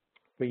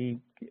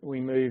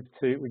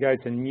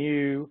to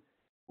New,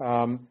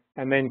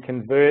 and then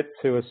Convert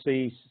to a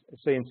C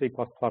and C++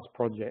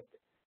 project.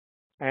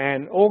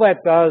 And all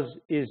that does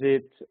is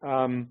it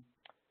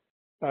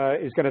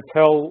is going to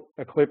tell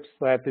Eclipse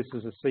that this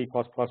is a C++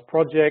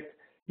 project.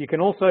 You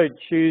can also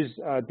choose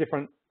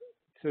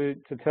to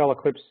tell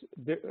Eclipse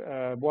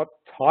what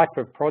type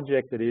of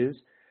project it is.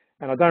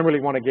 And I don't really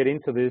want to get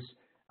into this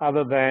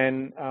other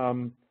than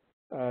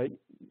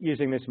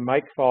using this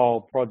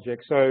makefile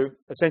project. So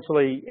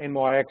essentially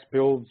NYX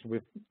builds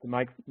with the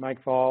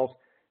make files.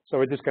 So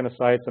we're just going to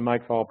say it's a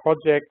makefile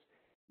project.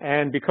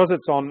 And because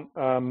it's on,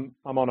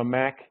 I'm on a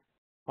Mac,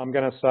 I'm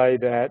going to say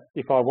that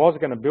if I was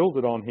going to build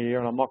it on here,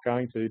 and I'm not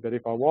going to, but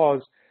if I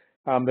was,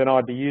 then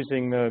I'd be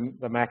using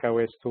the Mac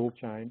OS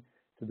toolchain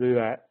to do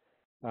that.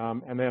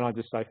 And then I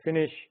just say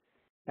Finish.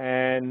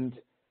 And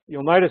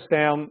you'll notice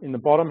down in the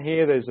bottom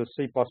here, there's a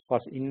C++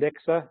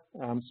 indexer.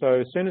 So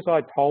as soon as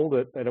I told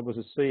it that it was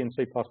a C and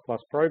C++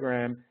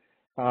 program,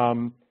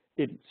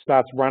 it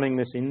starts running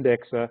this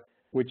indexer,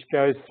 which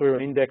goes through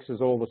and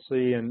indexes all the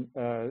C and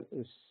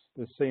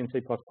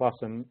C++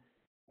 and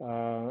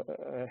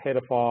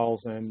header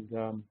files and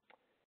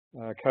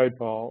code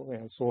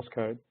file, source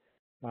code.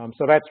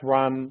 So that's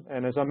run,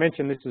 and as I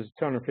mentioned, this is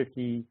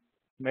 250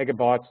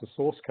 megabytes of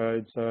source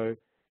code, so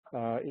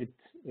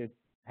it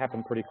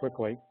happened pretty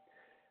quickly.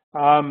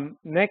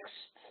 Next,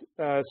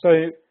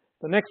 so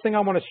the next thing I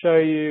want to show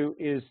you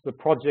is the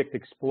Project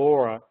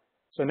Explorer.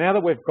 So now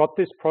that we've got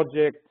this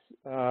project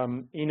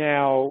in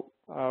our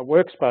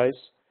workspace,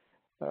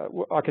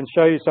 I can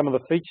show you some of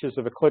the features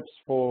of Eclipse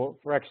for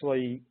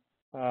actually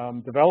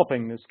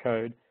developing this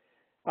code.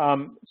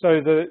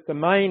 So the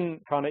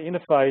main kind of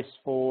interface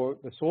for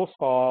the source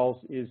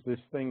files is this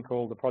thing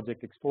called the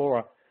Project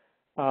Explorer,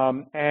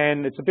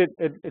 and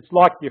it's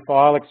like your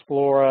File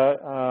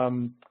Explorer,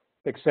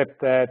 except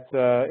that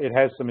it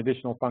has some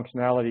additional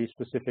functionality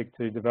specific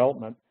to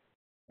development.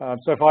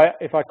 So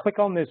if I click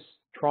on this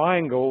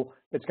triangle,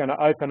 it's going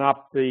to open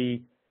up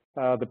the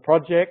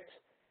project,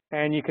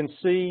 and you can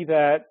see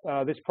that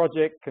this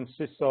project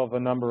consists of a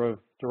number of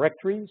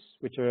directories,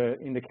 which are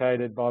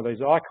indicated by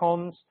these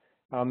icons.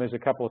 There's a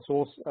couple of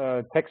source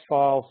text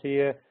files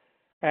here.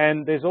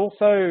 And there's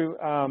also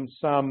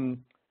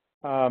some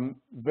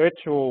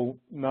virtual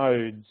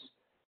nodes.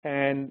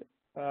 And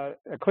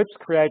Eclipse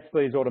creates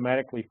these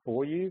automatically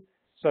for you.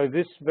 So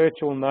this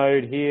virtual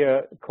node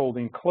here called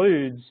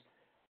includes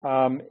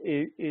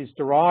is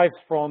derived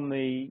from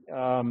the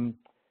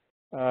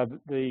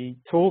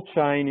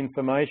toolchain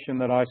information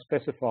that I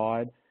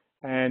specified,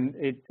 and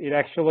it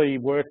actually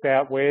worked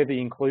out where the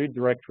include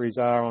directories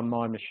are on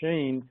my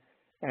machine,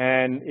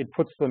 and it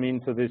puts them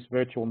into this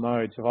virtual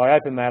node. So if I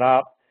open that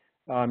up,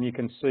 you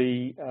can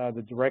see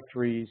the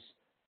directories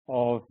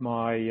of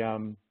my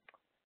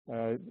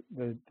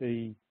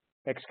the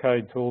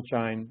Xcode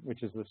toolchain,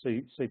 which is the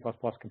C++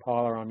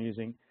 compiler I'm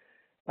using.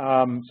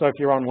 So if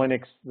you're on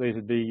Linux, these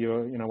would be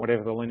your,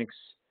 whatever the Linux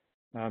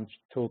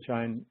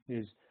toolchain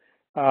is.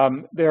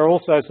 There are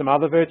also some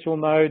other virtual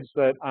nodes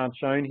that aren't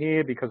shown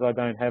here because I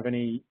don't have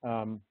any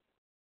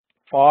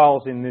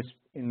files in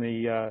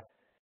the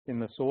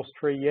source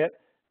tree yet.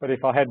 But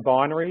if I had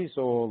binaries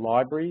or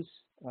libraries,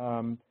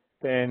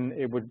 then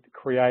it would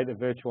create a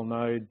virtual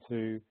node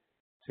to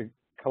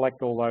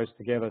collect all those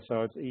together,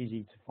 so it's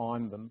easy to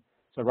find them.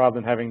 So rather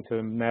than having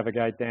to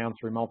navigate down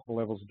through multiple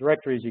levels of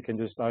directories, you can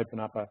just open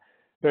up a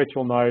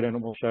virtual node and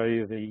it will show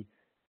you the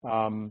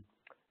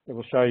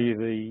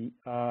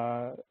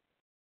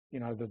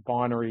the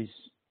binaries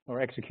or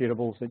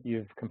executables that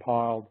you've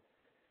compiled.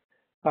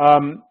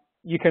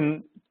 You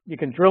can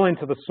drill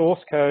into the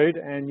source code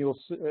and you'll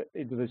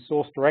into the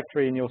source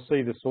directory, and you'll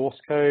see the source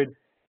code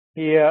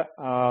here,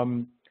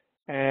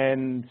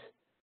 and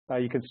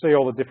you can see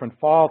all the different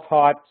file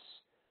types.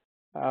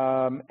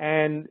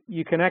 And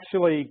you can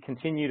actually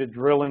continue to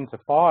drill into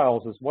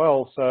files as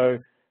well. So,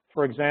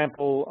 for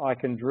example, I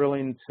can drill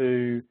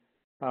into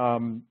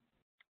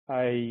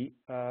a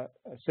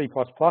C++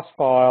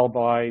 file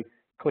by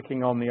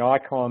clicking on the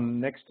icon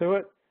next to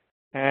it,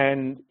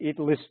 and it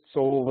lists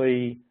all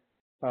the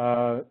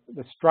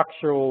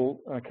structural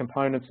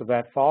components of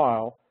that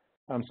file.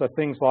 So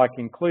things like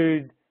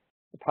include,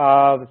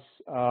 paths,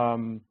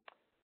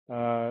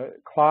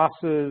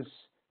 classes,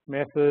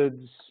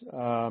 methods,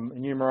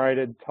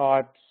 enumerated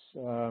types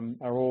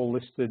are all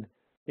listed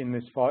in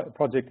this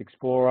Project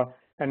Explorer.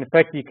 And in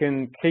fact, you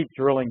can keep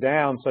drilling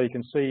down, so you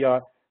can see I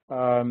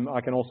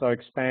can also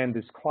expand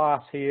this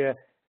class here,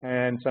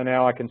 and so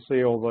now I can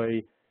see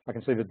I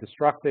can see the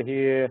destructor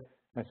here.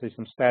 I see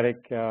some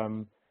static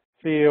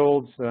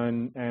fields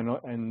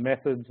and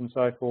methods and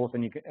so forth,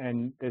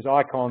 and there's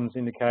icons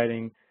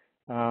indicating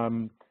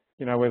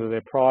whether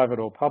they're private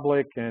or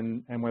public,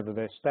 and whether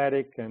they're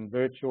static and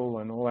virtual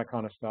and all that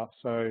kind of stuff.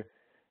 So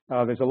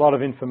there's a lot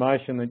of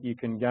information that you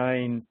can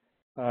gain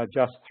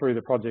just through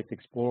the Project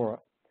Explorer.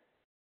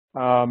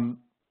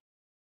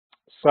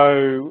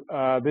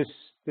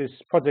 This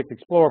Project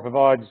Explorer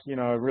provides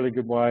a really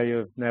good way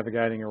of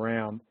navigating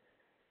around.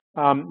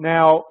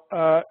 Now,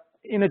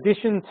 in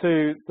addition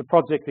to the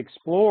Project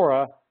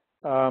Explorer,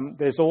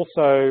 there's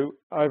also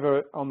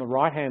over on the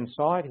right-hand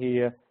side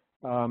here,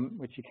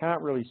 which you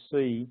can't really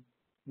see.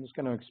 I'm just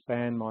going to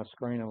expand my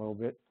screen a little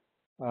bit.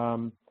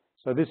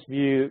 So this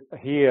view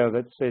here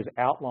that says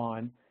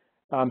outline.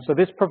 So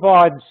this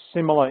provides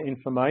similar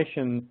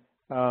information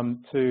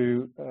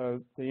to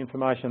the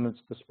information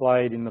that's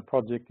displayed in the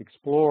Project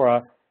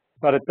Explorer,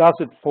 but it does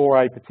it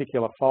for a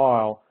particular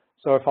file.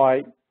 So if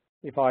I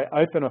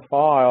open a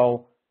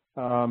file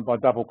by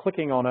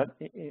double-clicking on it,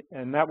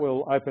 and that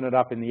will open it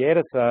up in the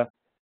editor,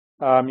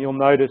 you'll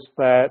notice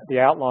that the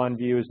outline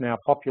view is now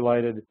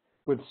populated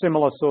with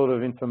similar sort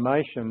of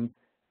information,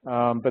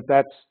 but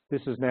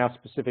this is now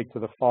specific to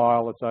the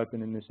file that's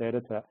open in this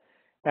editor.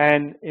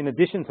 And in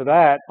addition to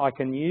that, I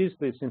can use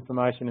this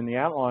information in the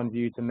outline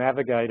view to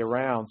navigate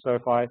around. So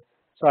if I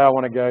say I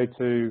want to go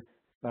to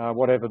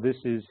whatever this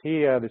is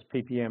here, this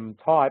ppm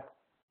type,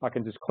 I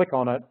can just click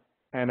on it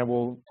and it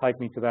will take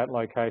me to that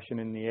location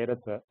in the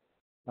editor.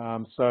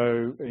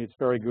 So it's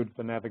very good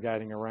for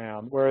navigating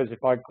around. Whereas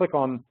if I click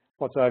on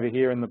what's over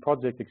here in the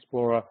Project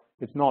Explorer,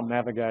 it's not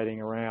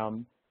navigating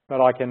around, but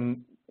I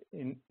can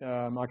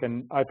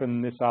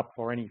open this up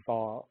for any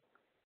file.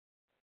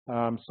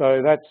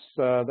 So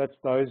that's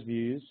those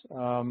views.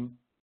 The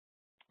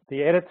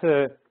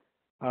editor.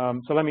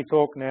 So let me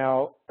talk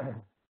now.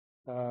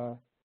 There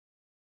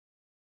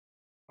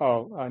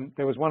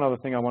was one other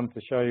thing I wanted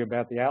to show you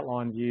about the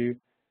outline view.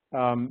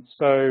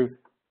 So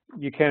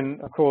you can,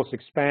 of course,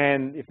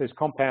 expand. If there's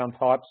compound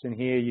types in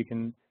here, you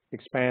can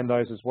expand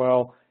those as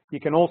well. You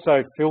can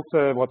also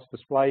filter what's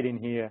displayed in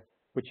here,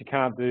 which you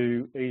can't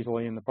do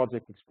easily in the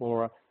Project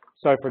Explorer.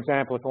 So, for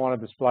example, if I want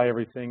to display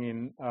everything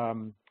in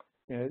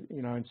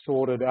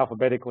sorted,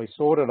 alphabetically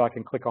sorted, I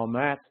can click on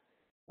that.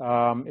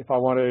 If I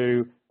want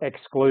to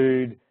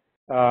exclude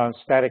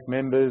static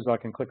members, I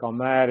can click on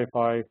that. If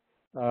I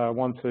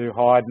want to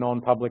hide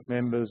non-public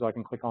members, I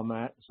can click on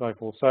that, and so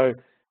forth. So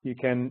you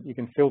can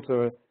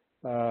filter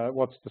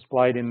what's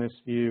displayed in this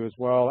view as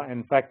well. And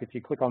in fact, if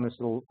you click on this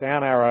little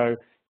down arrow,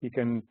 you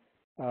can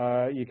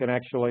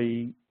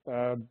actually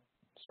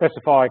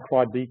specify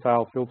quite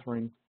detailed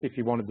filtering if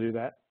you want to do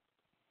that.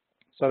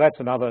 So that's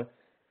another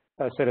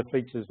set of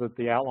features that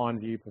the outline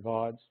view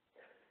provides.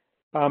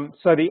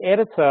 So the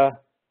editor,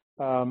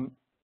 and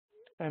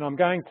I'm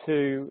going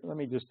to, let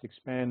me just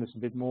expand this a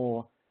bit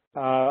more.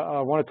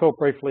 I want to talk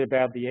briefly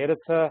about the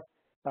editor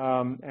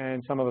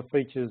and some of the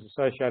features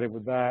associated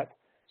with that.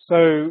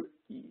 So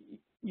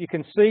you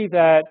can see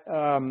that,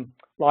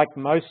 like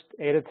most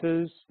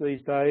editors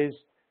these days,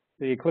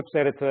 the Eclipse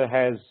editor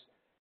has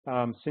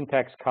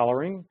syntax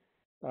coloring.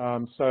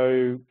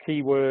 So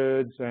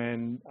keywords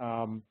and,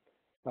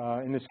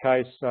 in this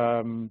case,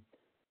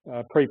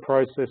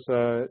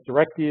 preprocessor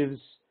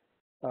directives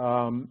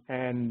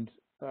and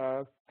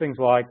things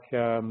like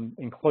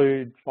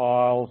include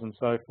files and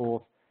so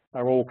forth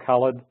are all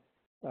colored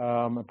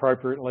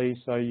appropriately,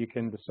 so you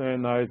can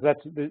discern those.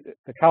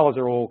 The colors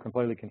are all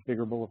completely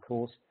configurable, of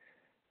course.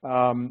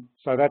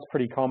 So that's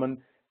pretty common.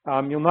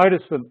 You'll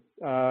notice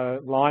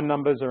that line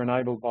numbers are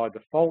enabled by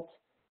default,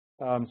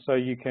 so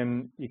you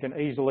can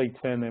easily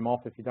turn them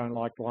off if you don't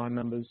like line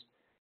numbers,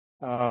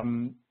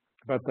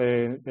 but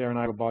they're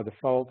enabled by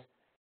default.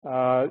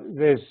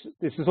 This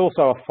is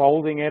also a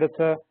folding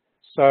editor,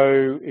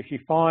 so if you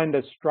find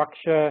a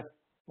structure,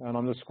 and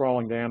I'm just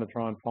scrolling down to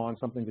try and find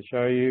something to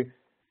show you.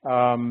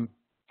 So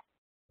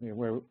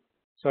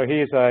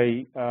here's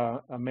a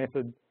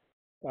method.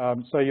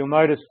 So you'll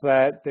notice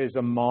that there's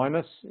a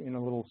minus in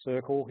a little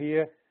circle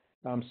here.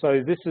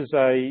 So this is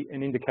an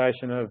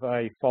indication of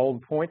a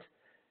fold point.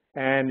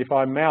 And if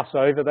I mouse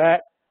over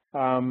that,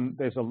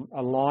 there's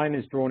a line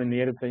is drawn in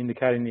the editor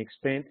indicating the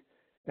extent.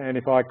 And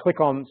if I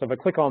click on, so if I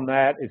click on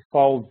that, it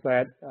folds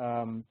that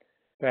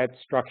that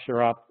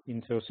structure up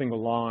into a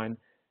single line.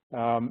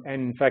 And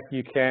in fact,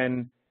 you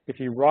can, if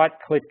you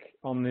right-click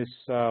on this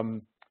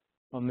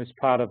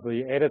part of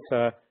the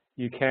editor,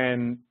 you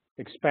can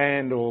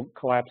expand or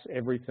collapse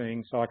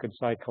everything. So I could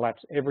say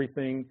collapse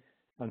everything,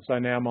 and so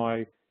now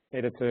my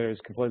editor is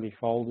completely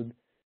folded.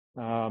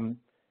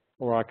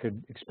 Or I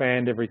could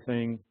expand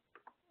everything,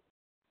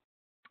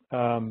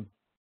 and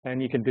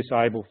you can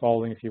disable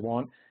folding if you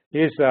want.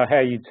 Here's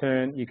how you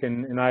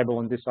can enable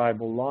and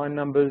disable line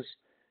numbers.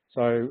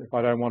 So if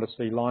I don't want to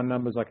see line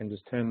numbers, I can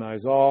just turn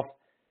those off.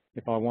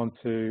 If I want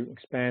to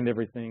expand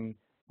everything,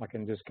 I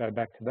can just go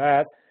back to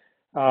that.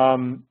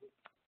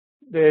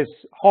 There's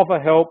hover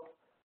help.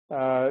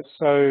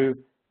 So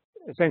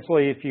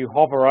essentially, if you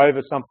hover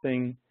over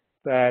something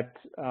that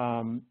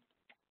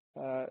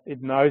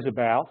it knows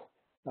about,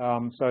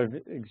 so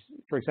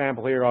for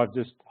example, here I've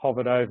just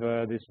hovered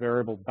over this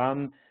variable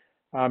done.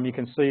 You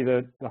can see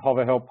that the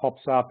hover help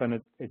pops up and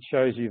it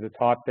shows you the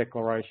type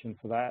declaration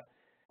for that.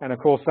 And of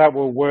course, that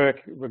will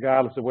work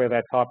regardless of where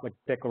that type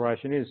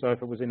declaration is. So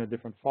if it was in a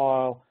different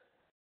file,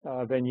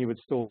 then you would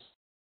still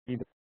see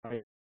the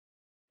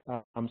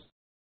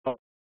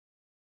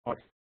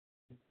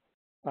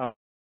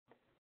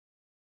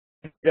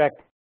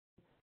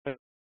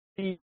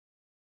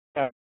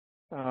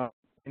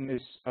in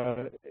this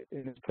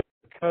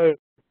code,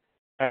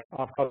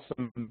 I've got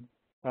some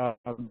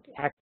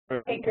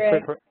Hey,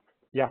 Greg.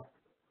 Yeah.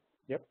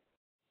 Yep.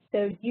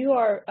 So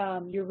you're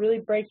really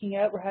breaking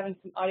up. We're having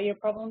some audio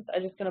problems.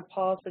 I'm just going to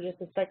pause for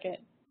just a second.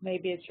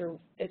 Maybe it's your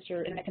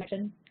internet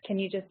connection. Can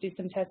you just do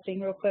some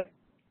testing real quick?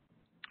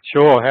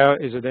 Sure. How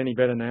is it any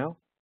better now?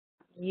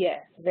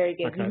 Yes, very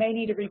good. Okay. You may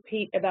need to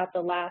repeat about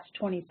the last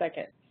 20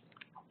 seconds.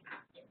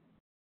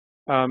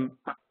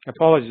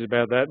 Apologies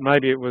about that.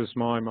 Maybe it was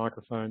my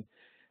microphone.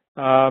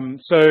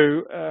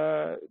 So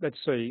let's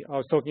see. I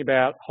was talking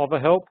about hover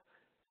help.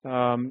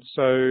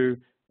 Essentially,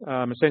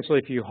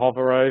 if you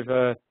hover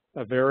over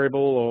a variable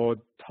or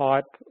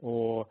type,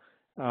 or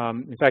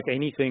in fact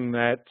anything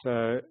that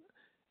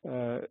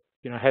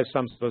has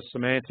some sort of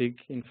semantic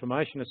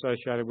information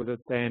associated with it,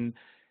 then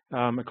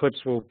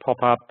Eclipse will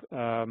pop up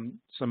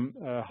some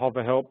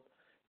hover help,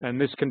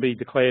 and this can be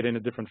declared in a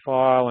different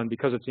file. And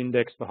because it's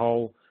indexed the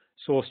whole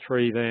source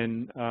tree,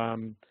 then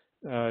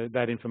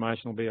that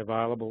information will be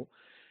available.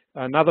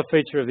 Another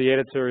feature of the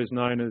editor is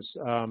known as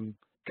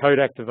code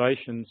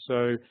activation.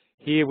 So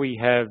here we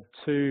have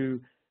two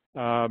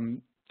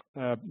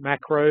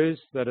macros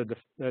that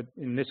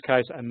in this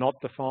case are not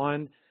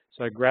defined.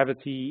 So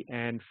gravity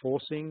and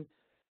forcing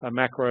are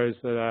macros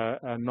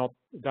that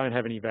don't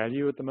have any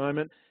value at the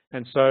moment.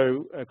 And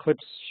so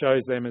Eclipse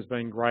shows them as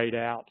being grayed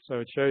out.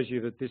 So it shows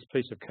you that this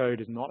piece of code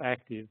is not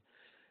active.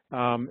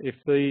 If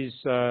these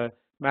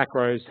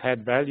macros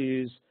had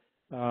values,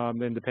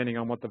 then depending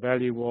on what the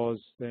value was,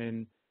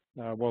 then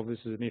well, this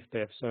is an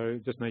if-def, so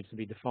it just needs to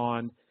be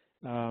defined.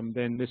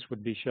 Then this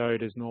would be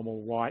showed as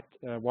normal white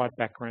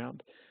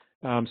background.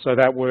 So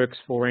that works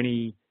for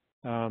any.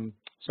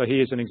 So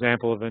here's an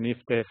example of an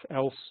if-def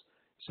else.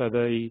 So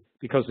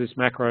because this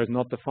macro is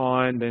not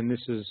defined, then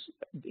this is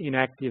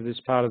inactive,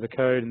 this part of the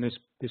code, and this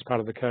part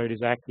of the code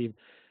is active.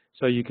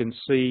 So you can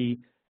see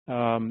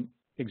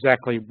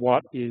exactly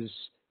what is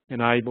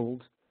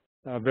enabled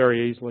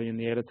very easily in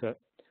the editor.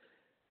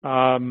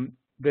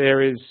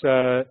 There is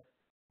a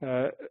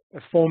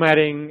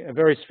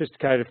very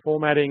sophisticated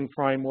formatting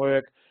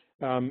framework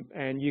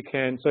and you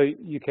can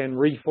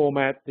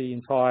reformat the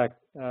entire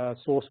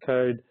source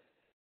code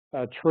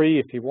tree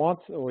if you want,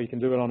 or you can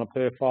do it on a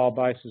per file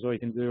basis, or you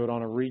can do it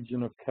on a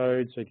region of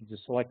code. So you can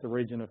just select a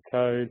region of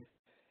code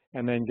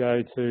and then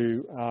go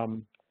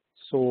to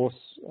source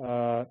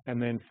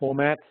and then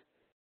format,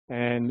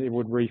 and it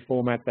would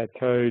reformat that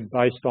code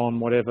based on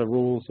whatever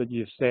rules that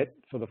you've set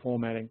for the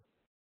formatting.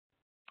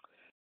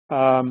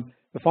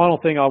 The final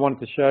thing I wanted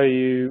to show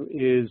you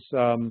is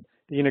the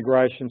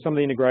integration, some of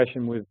the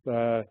integration with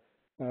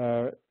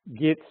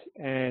Git,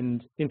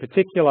 and in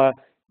particular,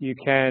 you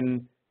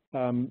can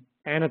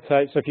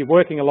annotate. So if you're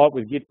working a lot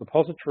with Git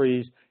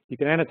repositories, you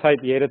can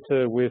annotate the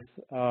editor with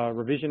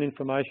revision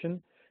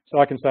information. So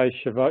I can say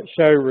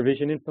show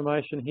revision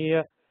information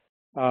here,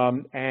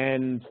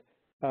 and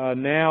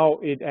now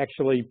it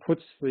actually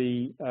puts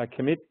the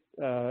commit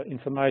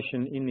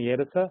information in the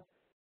editor.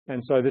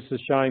 And so this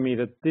is showing me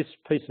that this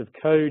piece of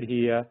code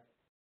here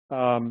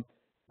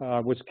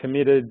was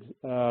committed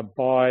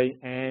by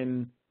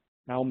Anne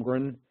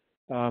Almgren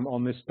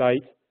on this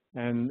date,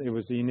 and it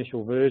was the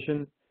initial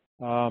version.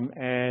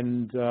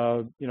 And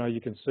you know,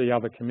 you can see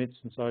other commits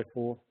and so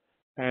forth.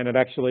 And it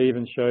actually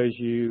even shows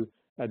you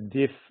a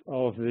diff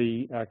of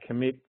the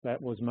commit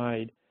that was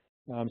made.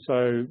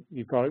 So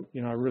you've got,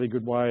 you know, a really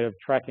good way of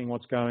tracking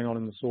what's going on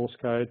in the source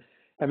code.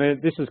 And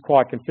then this is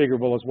quite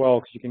configurable as well,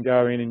 because you can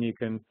go in and you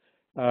can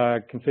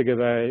configure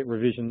the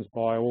revisions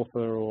by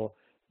author, or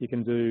you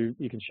can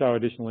show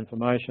additional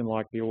information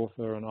like the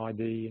author and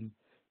ID and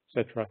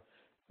etc.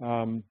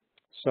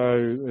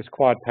 So there's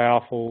quite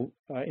powerful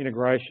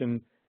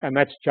integration, and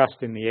that's just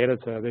in the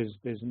editor.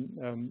 There's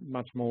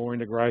much more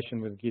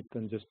integration with Git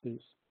than just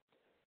this.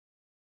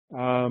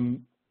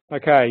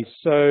 Okay,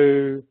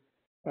 so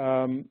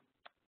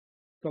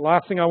the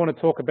last thing I want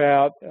to talk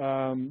about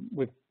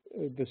with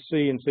the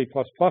C and C++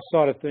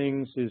 side of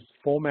things is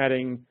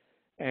formatting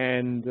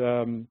and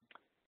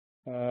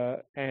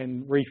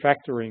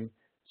refactoring.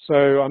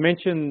 So I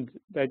mentioned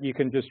that you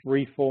can just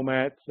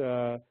reformat.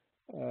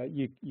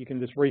 You can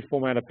just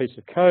reformat a piece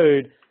of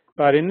code,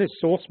 but in this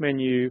source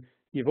menu,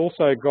 you've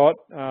also got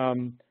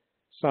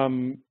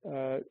some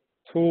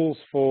tools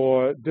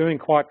for doing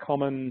quite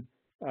common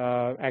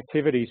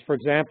activities. For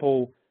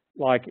example,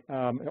 like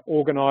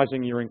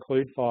organizing your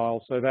include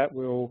file. So that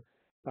will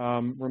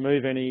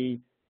remove any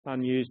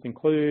unused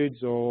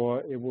includes,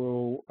 or it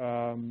will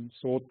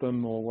sort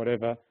them or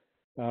whatever.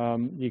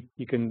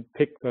 You can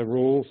pick the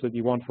rules that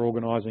you want for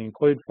organizing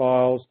include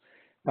files.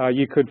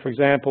 You could, for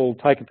example,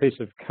 take a piece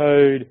of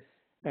code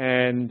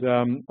and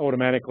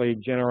automatically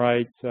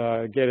generate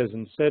getters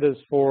and setters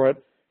for it.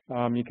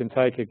 You can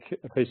take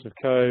a piece of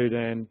code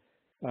and,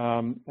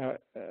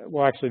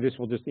 well, actually this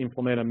will just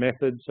implement a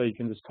method, so you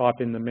can just type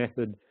in the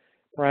method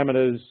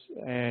parameters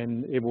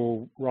and it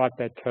will write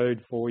that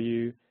code for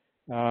you.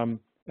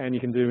 And you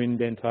can do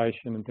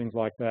indentation and things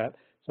like that.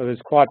 So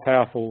there's quite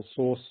powerful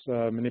source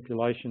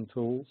manipulation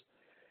tools.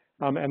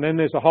 And then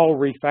there's a whole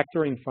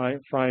refactoring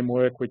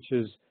framework which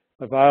is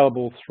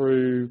available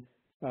through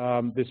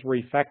this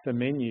refactor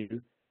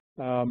menu.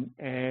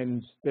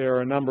 And there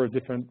are a number of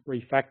different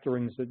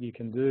refactorings that you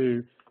can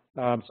do.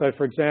 So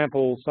for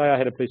example, say I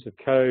had a piece of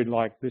code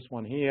like this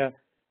one here,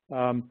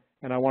 and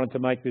I wanted to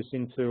make this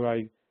into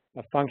a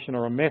function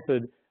or a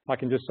method. I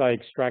can just say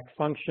extract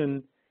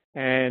function,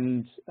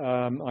 and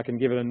I can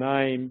give it a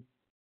name,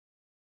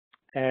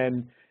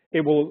 and it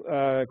will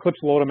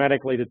Eclipse will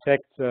automatically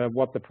detect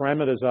what the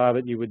parameters are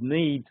that you would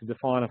need to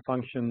define a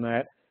function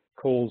that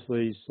calls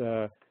these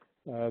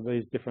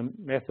different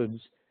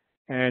methods,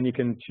 and you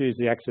can choose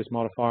the access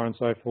modifier and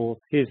so forth.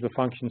 Here's the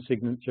function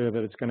signature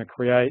that it's going to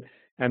create,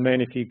 and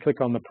then if you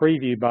click on the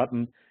preview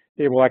button,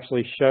 it will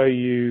actually show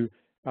you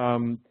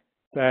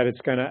that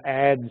it's going to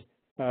add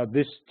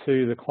this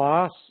to the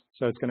class.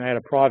 So it's going to add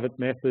a private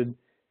method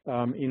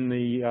in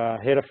the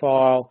header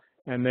file,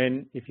 and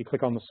then if you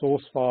click on the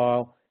source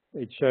file,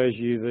 it shows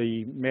you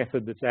the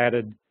method that's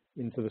added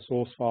into the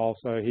source file.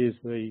 So here's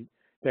the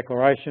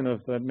declaration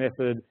of the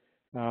method,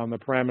 the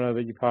parameter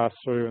that you pass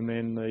through, and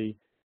then the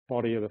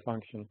body of the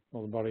function,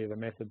 or the body of the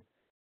method.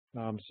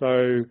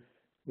 So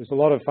there's a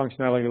lot of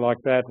functionality like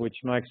that, which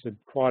makes it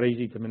quite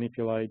easy to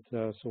manipulate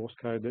source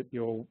code that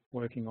you're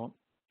working on.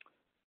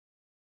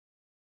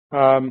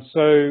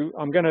 So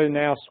I'm going to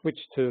now switch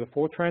to the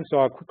Fortran. So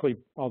I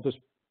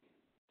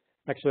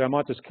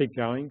might just keep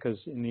going because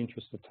in the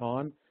interest of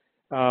time.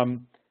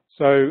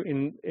 So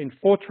in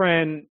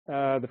Fortran,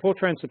 the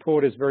Fortran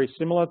support is very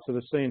similar to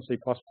the C and C++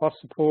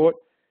 support.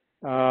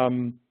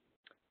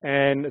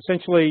 And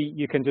essentially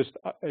you can just,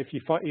 if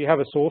you have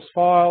a source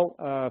file,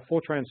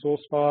 Fortran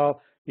source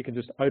file, you can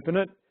just open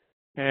it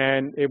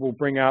and it will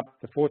bring up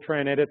the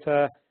Fortran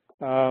editor.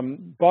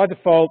 By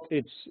default,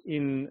 it's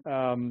in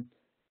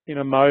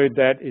a mode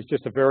that is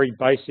just a very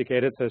basic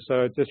editor.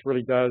 So it just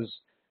really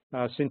does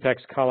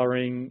syntax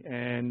coloring,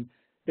 and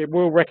it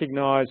will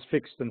recognize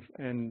fixed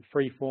and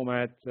free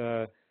format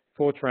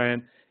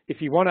Fortran.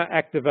 If you want to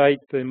activate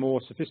the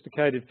more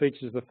sophisticated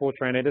features of the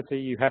Fortran editor,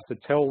 you have to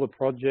tell the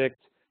project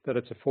that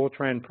it's a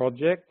Fortran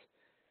project.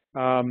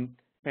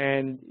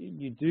 and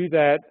you do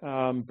that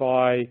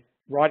by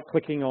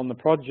right-clicking on the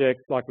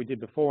project like we did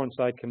before and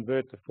say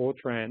convert to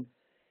Fortran.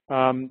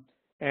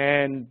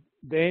 And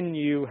then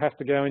you have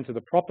to go into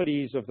the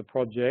properties of the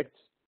project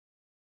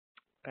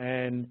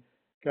and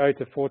go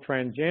to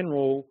Fortran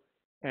General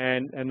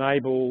and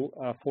enable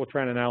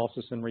Fortran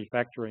analysis and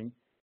refactoring.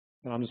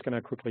 And I'm just going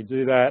to quickly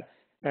do that.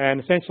 And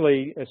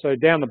essentially, so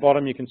down the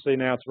bottom you can see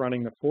now it's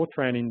running the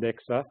Fortran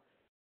indexer.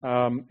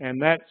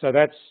 And that's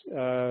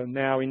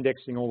now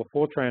indexing all the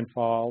Fortran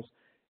files.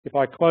 If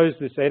I close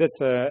this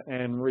editor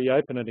and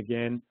reopen it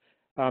again,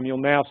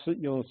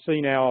 you'll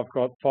see now I've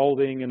got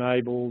folding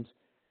enabled,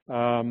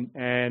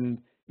 and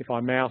if I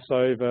mouse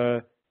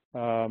over,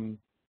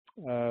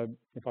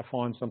 if I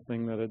find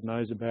something that it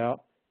knows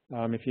about,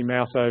 if you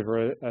mouse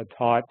over a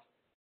type,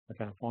 I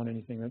can't find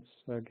anything that's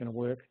going to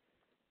work.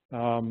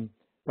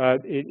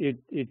 But it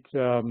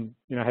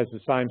has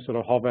the same sort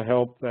of hover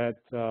help that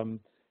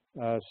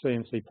C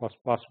and C++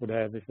 would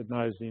have if it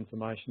knows the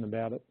information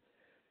about it.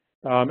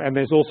 And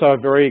there's also a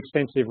very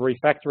extensive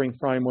refactoring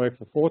framework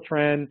for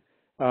Fortran,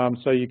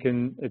 so you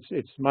can.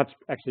 It's much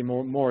actually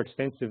more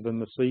extensive than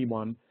the C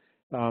one.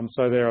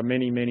 So there are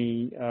many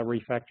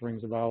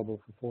refactorings available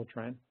for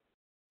Fortran.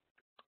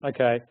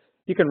 Okay,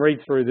 you can read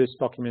through this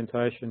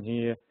documentation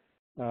here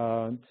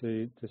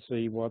to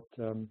see what's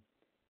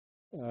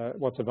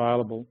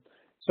available.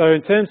 So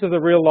in terms of the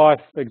real-life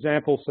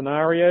example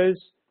scenarios,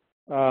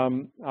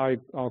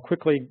 I'll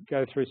quickly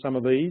go through some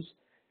of these.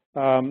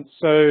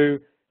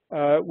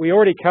 We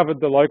already covered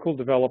the local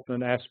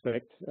development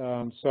aspect.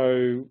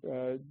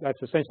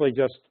 That's essentially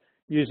just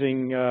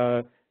using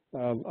a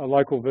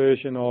local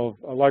version of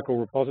a local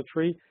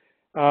repository.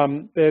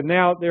 There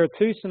are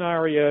two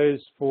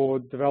scenarios for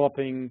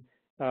developing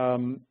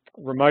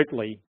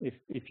remotely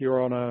if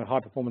you're on a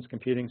high-performance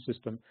computing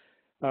system.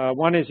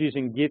 One is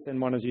using Git and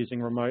one is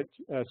using remote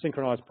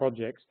synchronized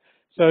projects.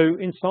 So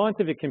in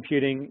scientific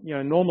computing,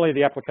 normally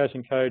the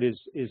application code is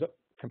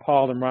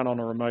compiled and run on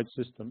a remote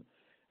system.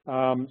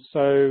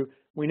 So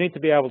we need to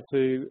be able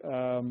to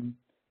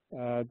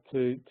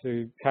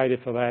cater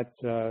for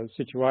that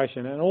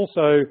situation. And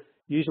also,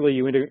 usually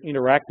you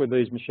interact with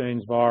these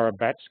machines via a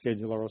batch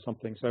scheduler or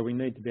something. So we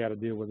need to be able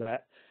to deal with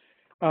that.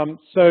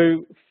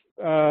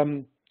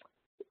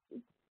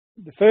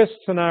 The first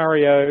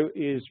scenario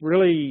is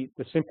really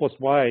the simplest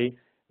way.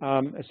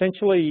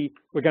 Essentially,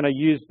 we're going to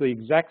use the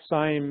exact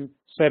same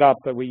setup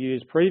that we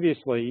used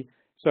previously.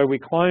 So we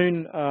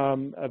clone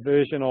a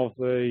version of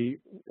the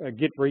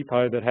Git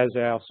repo that has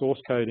our source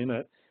code in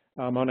it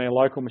on our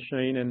local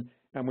machine,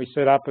 and we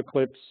set up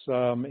Eclipse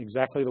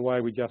exactly the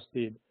way we just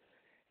did.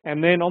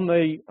 And then on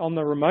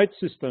the remote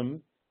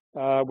system,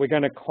 we're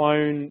going to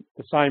clone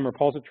the same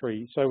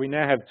repository. So we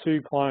now have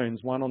two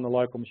clones, one on the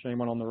local machine,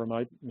 one on the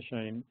remote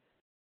machine.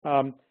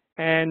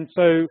 And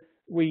so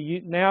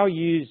we now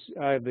use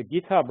the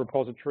GitHub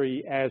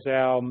repository as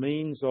our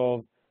means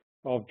of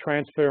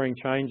transferring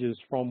changes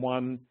from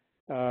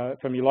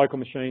your local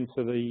machine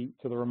to the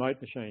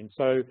remote machine.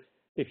 So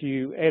if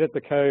you edit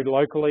the code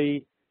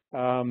locally,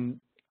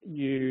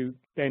 you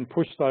then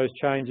push those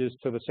changes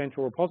to the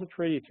central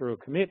repository through a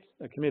commit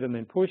and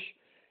then push,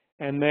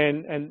 and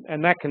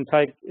that can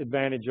take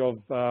advantage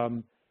of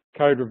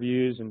code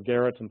reviews and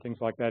Gerrit and things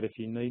like that if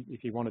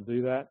you want to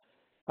do that.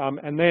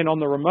 And then on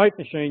the remote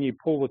machine, you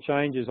pull the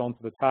changes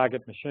onto the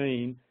target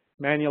machine,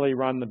 manually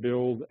run the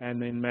build,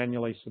 and then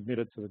manually submit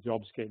it to the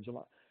job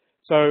scheduler.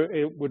 So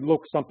it would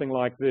look something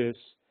like this.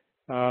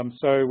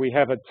 So we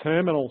have a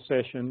terminal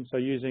session, so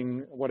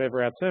using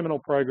whatever our terminal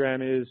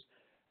program is,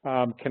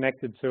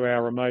 connected to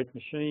our remote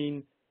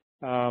machine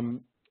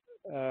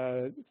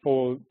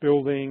for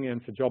building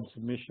and for job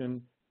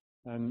submission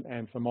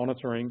and for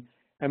monitoring.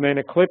 And then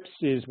Eclipse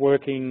is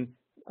working,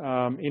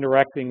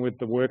 interacting with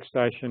the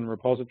workstation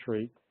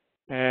repository.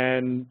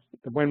 And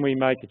when we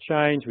make a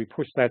change, we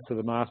push that to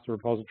the master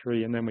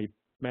repository, and then we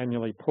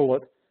manually pull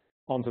it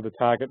onto the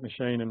target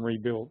machine and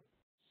rebuild.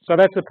 So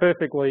that's a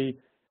perfectly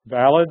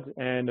valid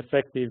and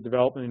effective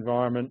development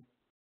environment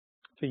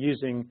for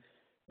using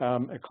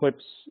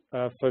Eclipse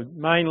for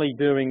mainly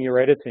doing your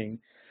editing.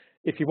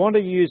 If you want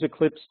to use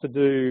Eclipse to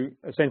do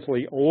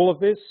essentially all of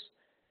this,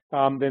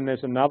 then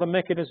there's another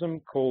mechanism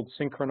called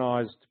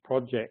synchronized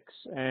projects.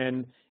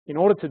 And in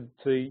order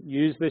to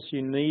use this,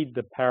 you need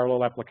the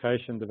parallel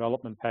application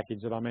development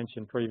package that I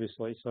mentioned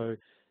previously. So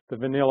the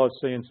vanilla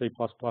C and C++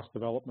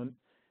 development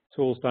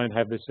tools don't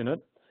have this in it.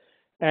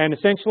 And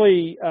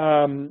essentially,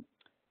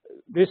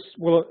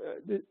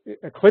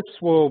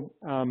 Eclipse will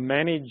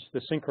manage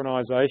the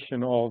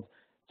synchronization of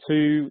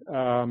two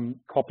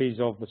copies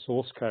of the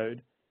source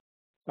code.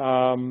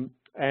 And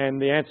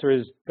the answer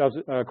is,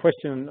 a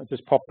question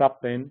just popped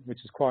up then,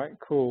 which is quite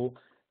cool,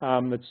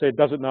 that said,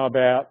 does it know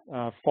about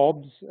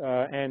fobs?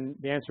 And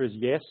the answer is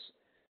yes,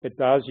 it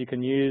does. You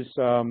can use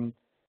the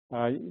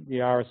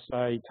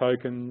RSA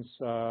tokens,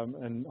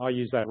 and I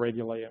use that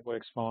regularly. It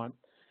works fine.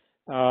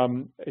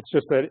 It's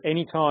just that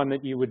any time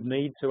that you would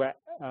need to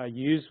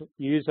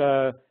use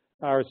a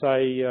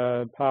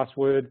RSA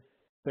password,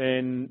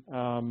 then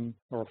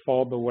or a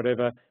fob or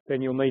whatever,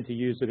 then you'll need to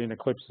use it in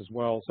Eclipse as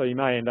well. So you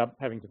may end up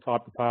having to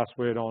type the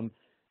password on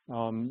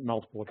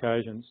multiple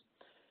occasions.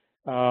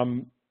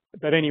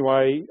 But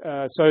anyway,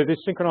 so this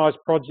synchronized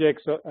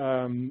projects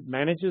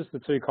manages the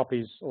 2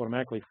 copies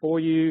automatically for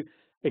you.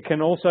 It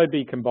can also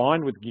be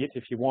combined with Git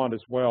if you want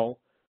as well.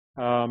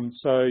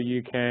 So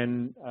you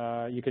can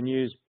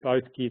use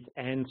both Git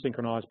and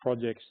synchronized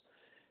projects.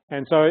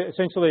 And so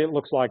essentially it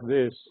looks like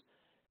this.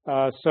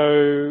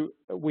 So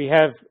we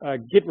have a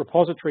Git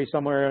repository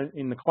somewhere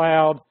in the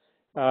cloud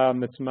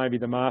that's maybe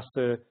the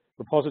master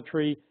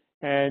repository,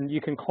 and you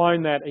can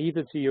clone that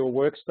either to your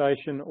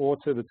workstation or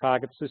to the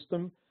target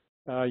system.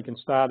 You can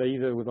start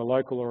either with a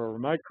local or a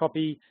remote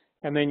copy,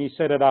 and then you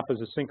set it up as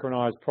a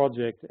synchronized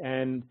project.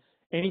 And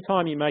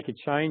anytime you make a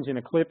change in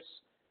Eclipse,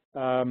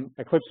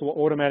 Eclipse will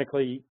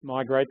automatically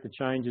migrate the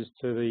changes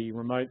to the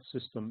remote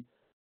system.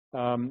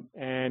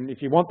 And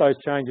if you want those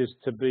changes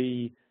to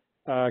be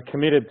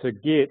committed to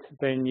Git,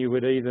 then you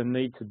would either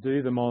need to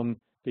do them on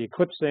the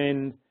Eclipse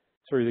end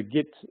through the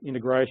Git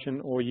integration,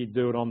 or you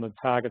do it on the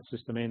target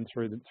system end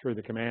through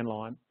the command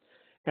line.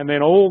 And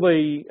then all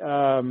the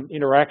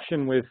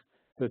interaction with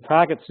the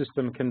target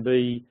system can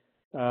be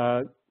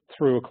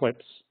through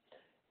Eclipse.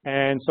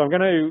 And so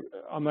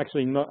I'm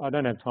actually not, I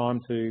don't have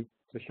time to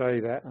show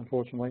you that,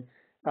 unfortunately.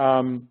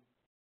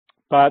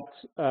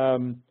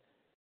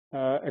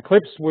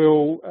 Eclipse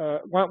will,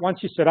 once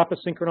you set up a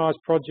synchronized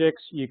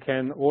projects, you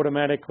can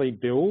automatically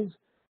build.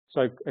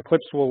 So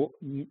Eclipse will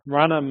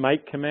run a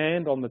make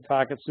command on the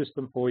target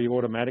system for you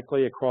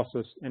automatically across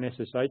an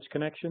SSH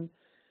connection.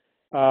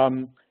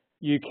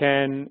 You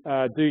can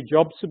do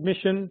job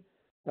submission.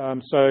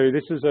 So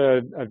this is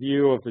a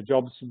view of the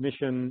job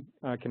submission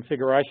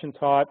configuration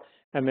type,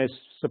 and there's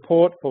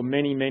support for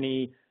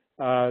many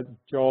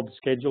job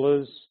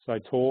schedulers. So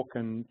Talk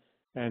and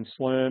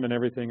Slurm and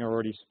everything are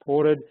already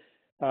supported.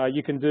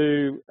 You can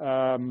do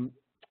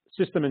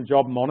system and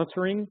job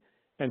monitoring.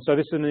 And so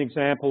this is an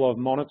example of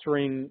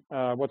monitoring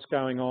what's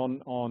going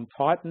on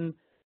Titan.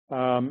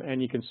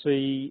 And you can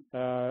see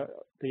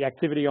the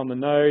activity on the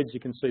nodes. You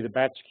can see the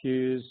batch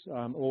queues,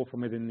 all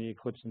from within the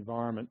Eclipse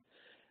environment.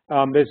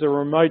 There's a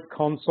remote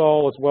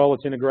console as well.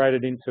 It's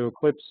integrated into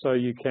Eclipse. So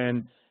you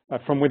can,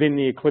 from within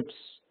the Eclipse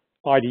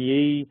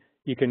IDE,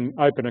 you can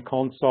open a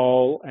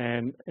console,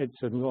 and it's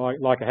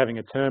like having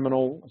a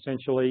terminal,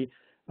 essentially.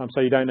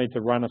 So you don't need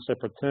to run a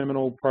separate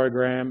terminal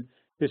program.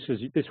 This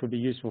would be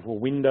useful for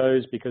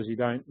Windows because you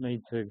don't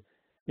need to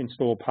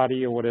install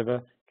PuTTY or whatever.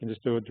 You can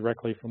just do it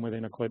directly from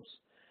within Eclipse.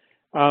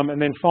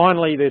 And then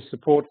finally, there's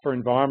support for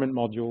environment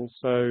modules.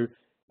 So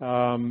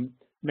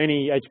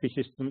many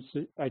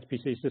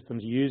HPC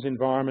systems use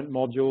environment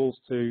modules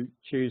to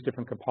choose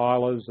different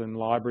compilers and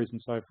libraries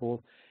and so forth.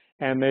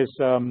 And there's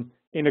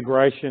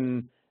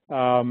integration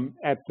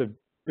at the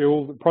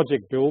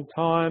project build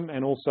time,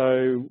 and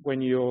also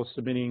when you're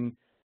submitting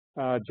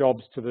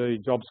jobs to the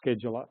job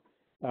scheduler.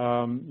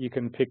 You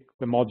can pick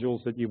the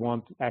modules that you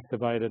want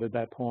activated at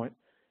that point.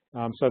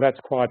 So that's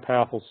quite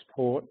powerful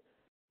support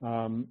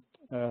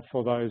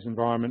for those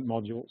environment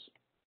modules.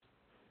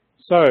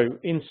 So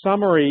in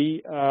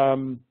summary,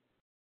 and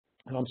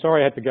I'm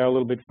sorry I had to go a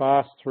little bit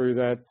fast through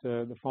that,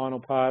 the final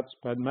parts,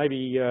 but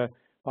maybe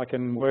I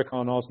can work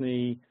on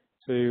OSNI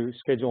to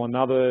schedule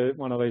another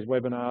one of these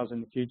webinars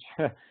in the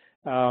future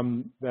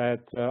that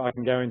I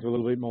can go into a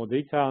little bit more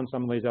detail on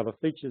some of these other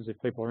features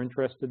if people are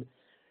interested.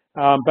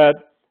 But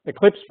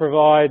Eclipse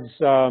provides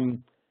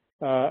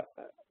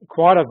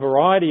quite a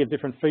variety of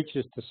different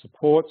features to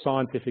support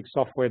scientific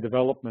software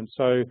development.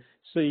 So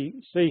C,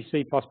 C++,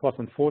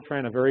 and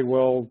Fortran are very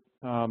well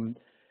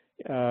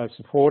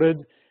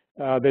supported.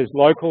 There's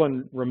local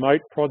and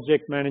remote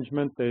project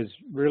management. There's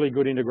really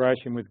good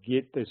integration with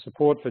Git. There's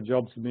support for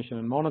job submission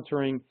and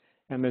monitoring,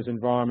 and there's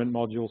environment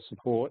module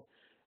support.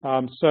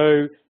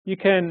 So you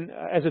can,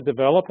 as a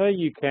developer,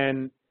 you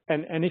can,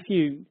 and if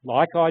you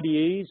like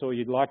IDEs or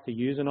you'd like to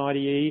use an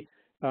IDE,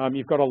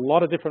 you've got a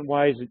lot of different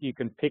ways that you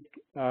can pick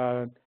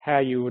how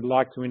you would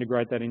like to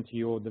integrate that into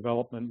your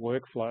development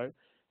workflow.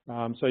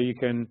 So you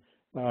can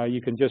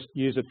just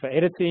use it for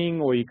editing,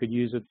 or you could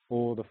use it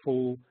for the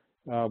full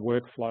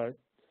workflow.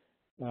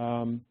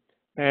 So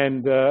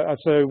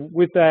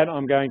with that,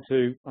 I'm going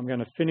to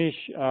finish.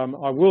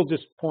 I will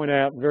just point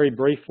out very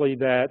briefly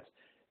that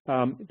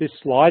this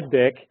slide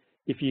deck,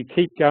 if you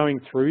keep going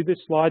through this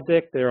slide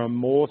deck, there are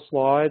more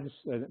slides.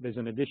 There's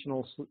an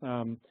additional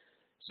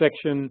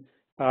section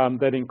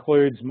that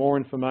includes more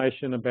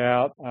information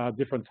about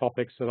different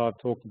topics that I've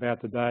talked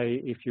about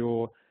today, if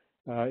you're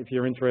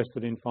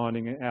interested in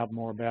finding out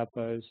more about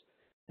those.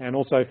 And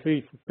also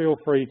feel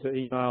free to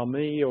email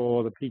me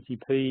or the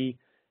PTP,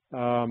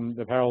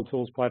 the Parallel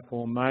Tools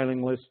Platform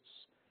mailing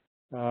lists,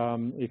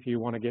 if you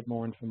want to get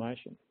more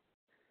information.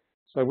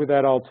 So with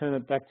that, I'll turn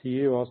it back to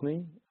you,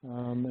 OSNI.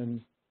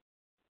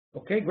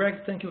 Okay,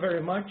 Greg, thank you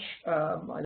very much.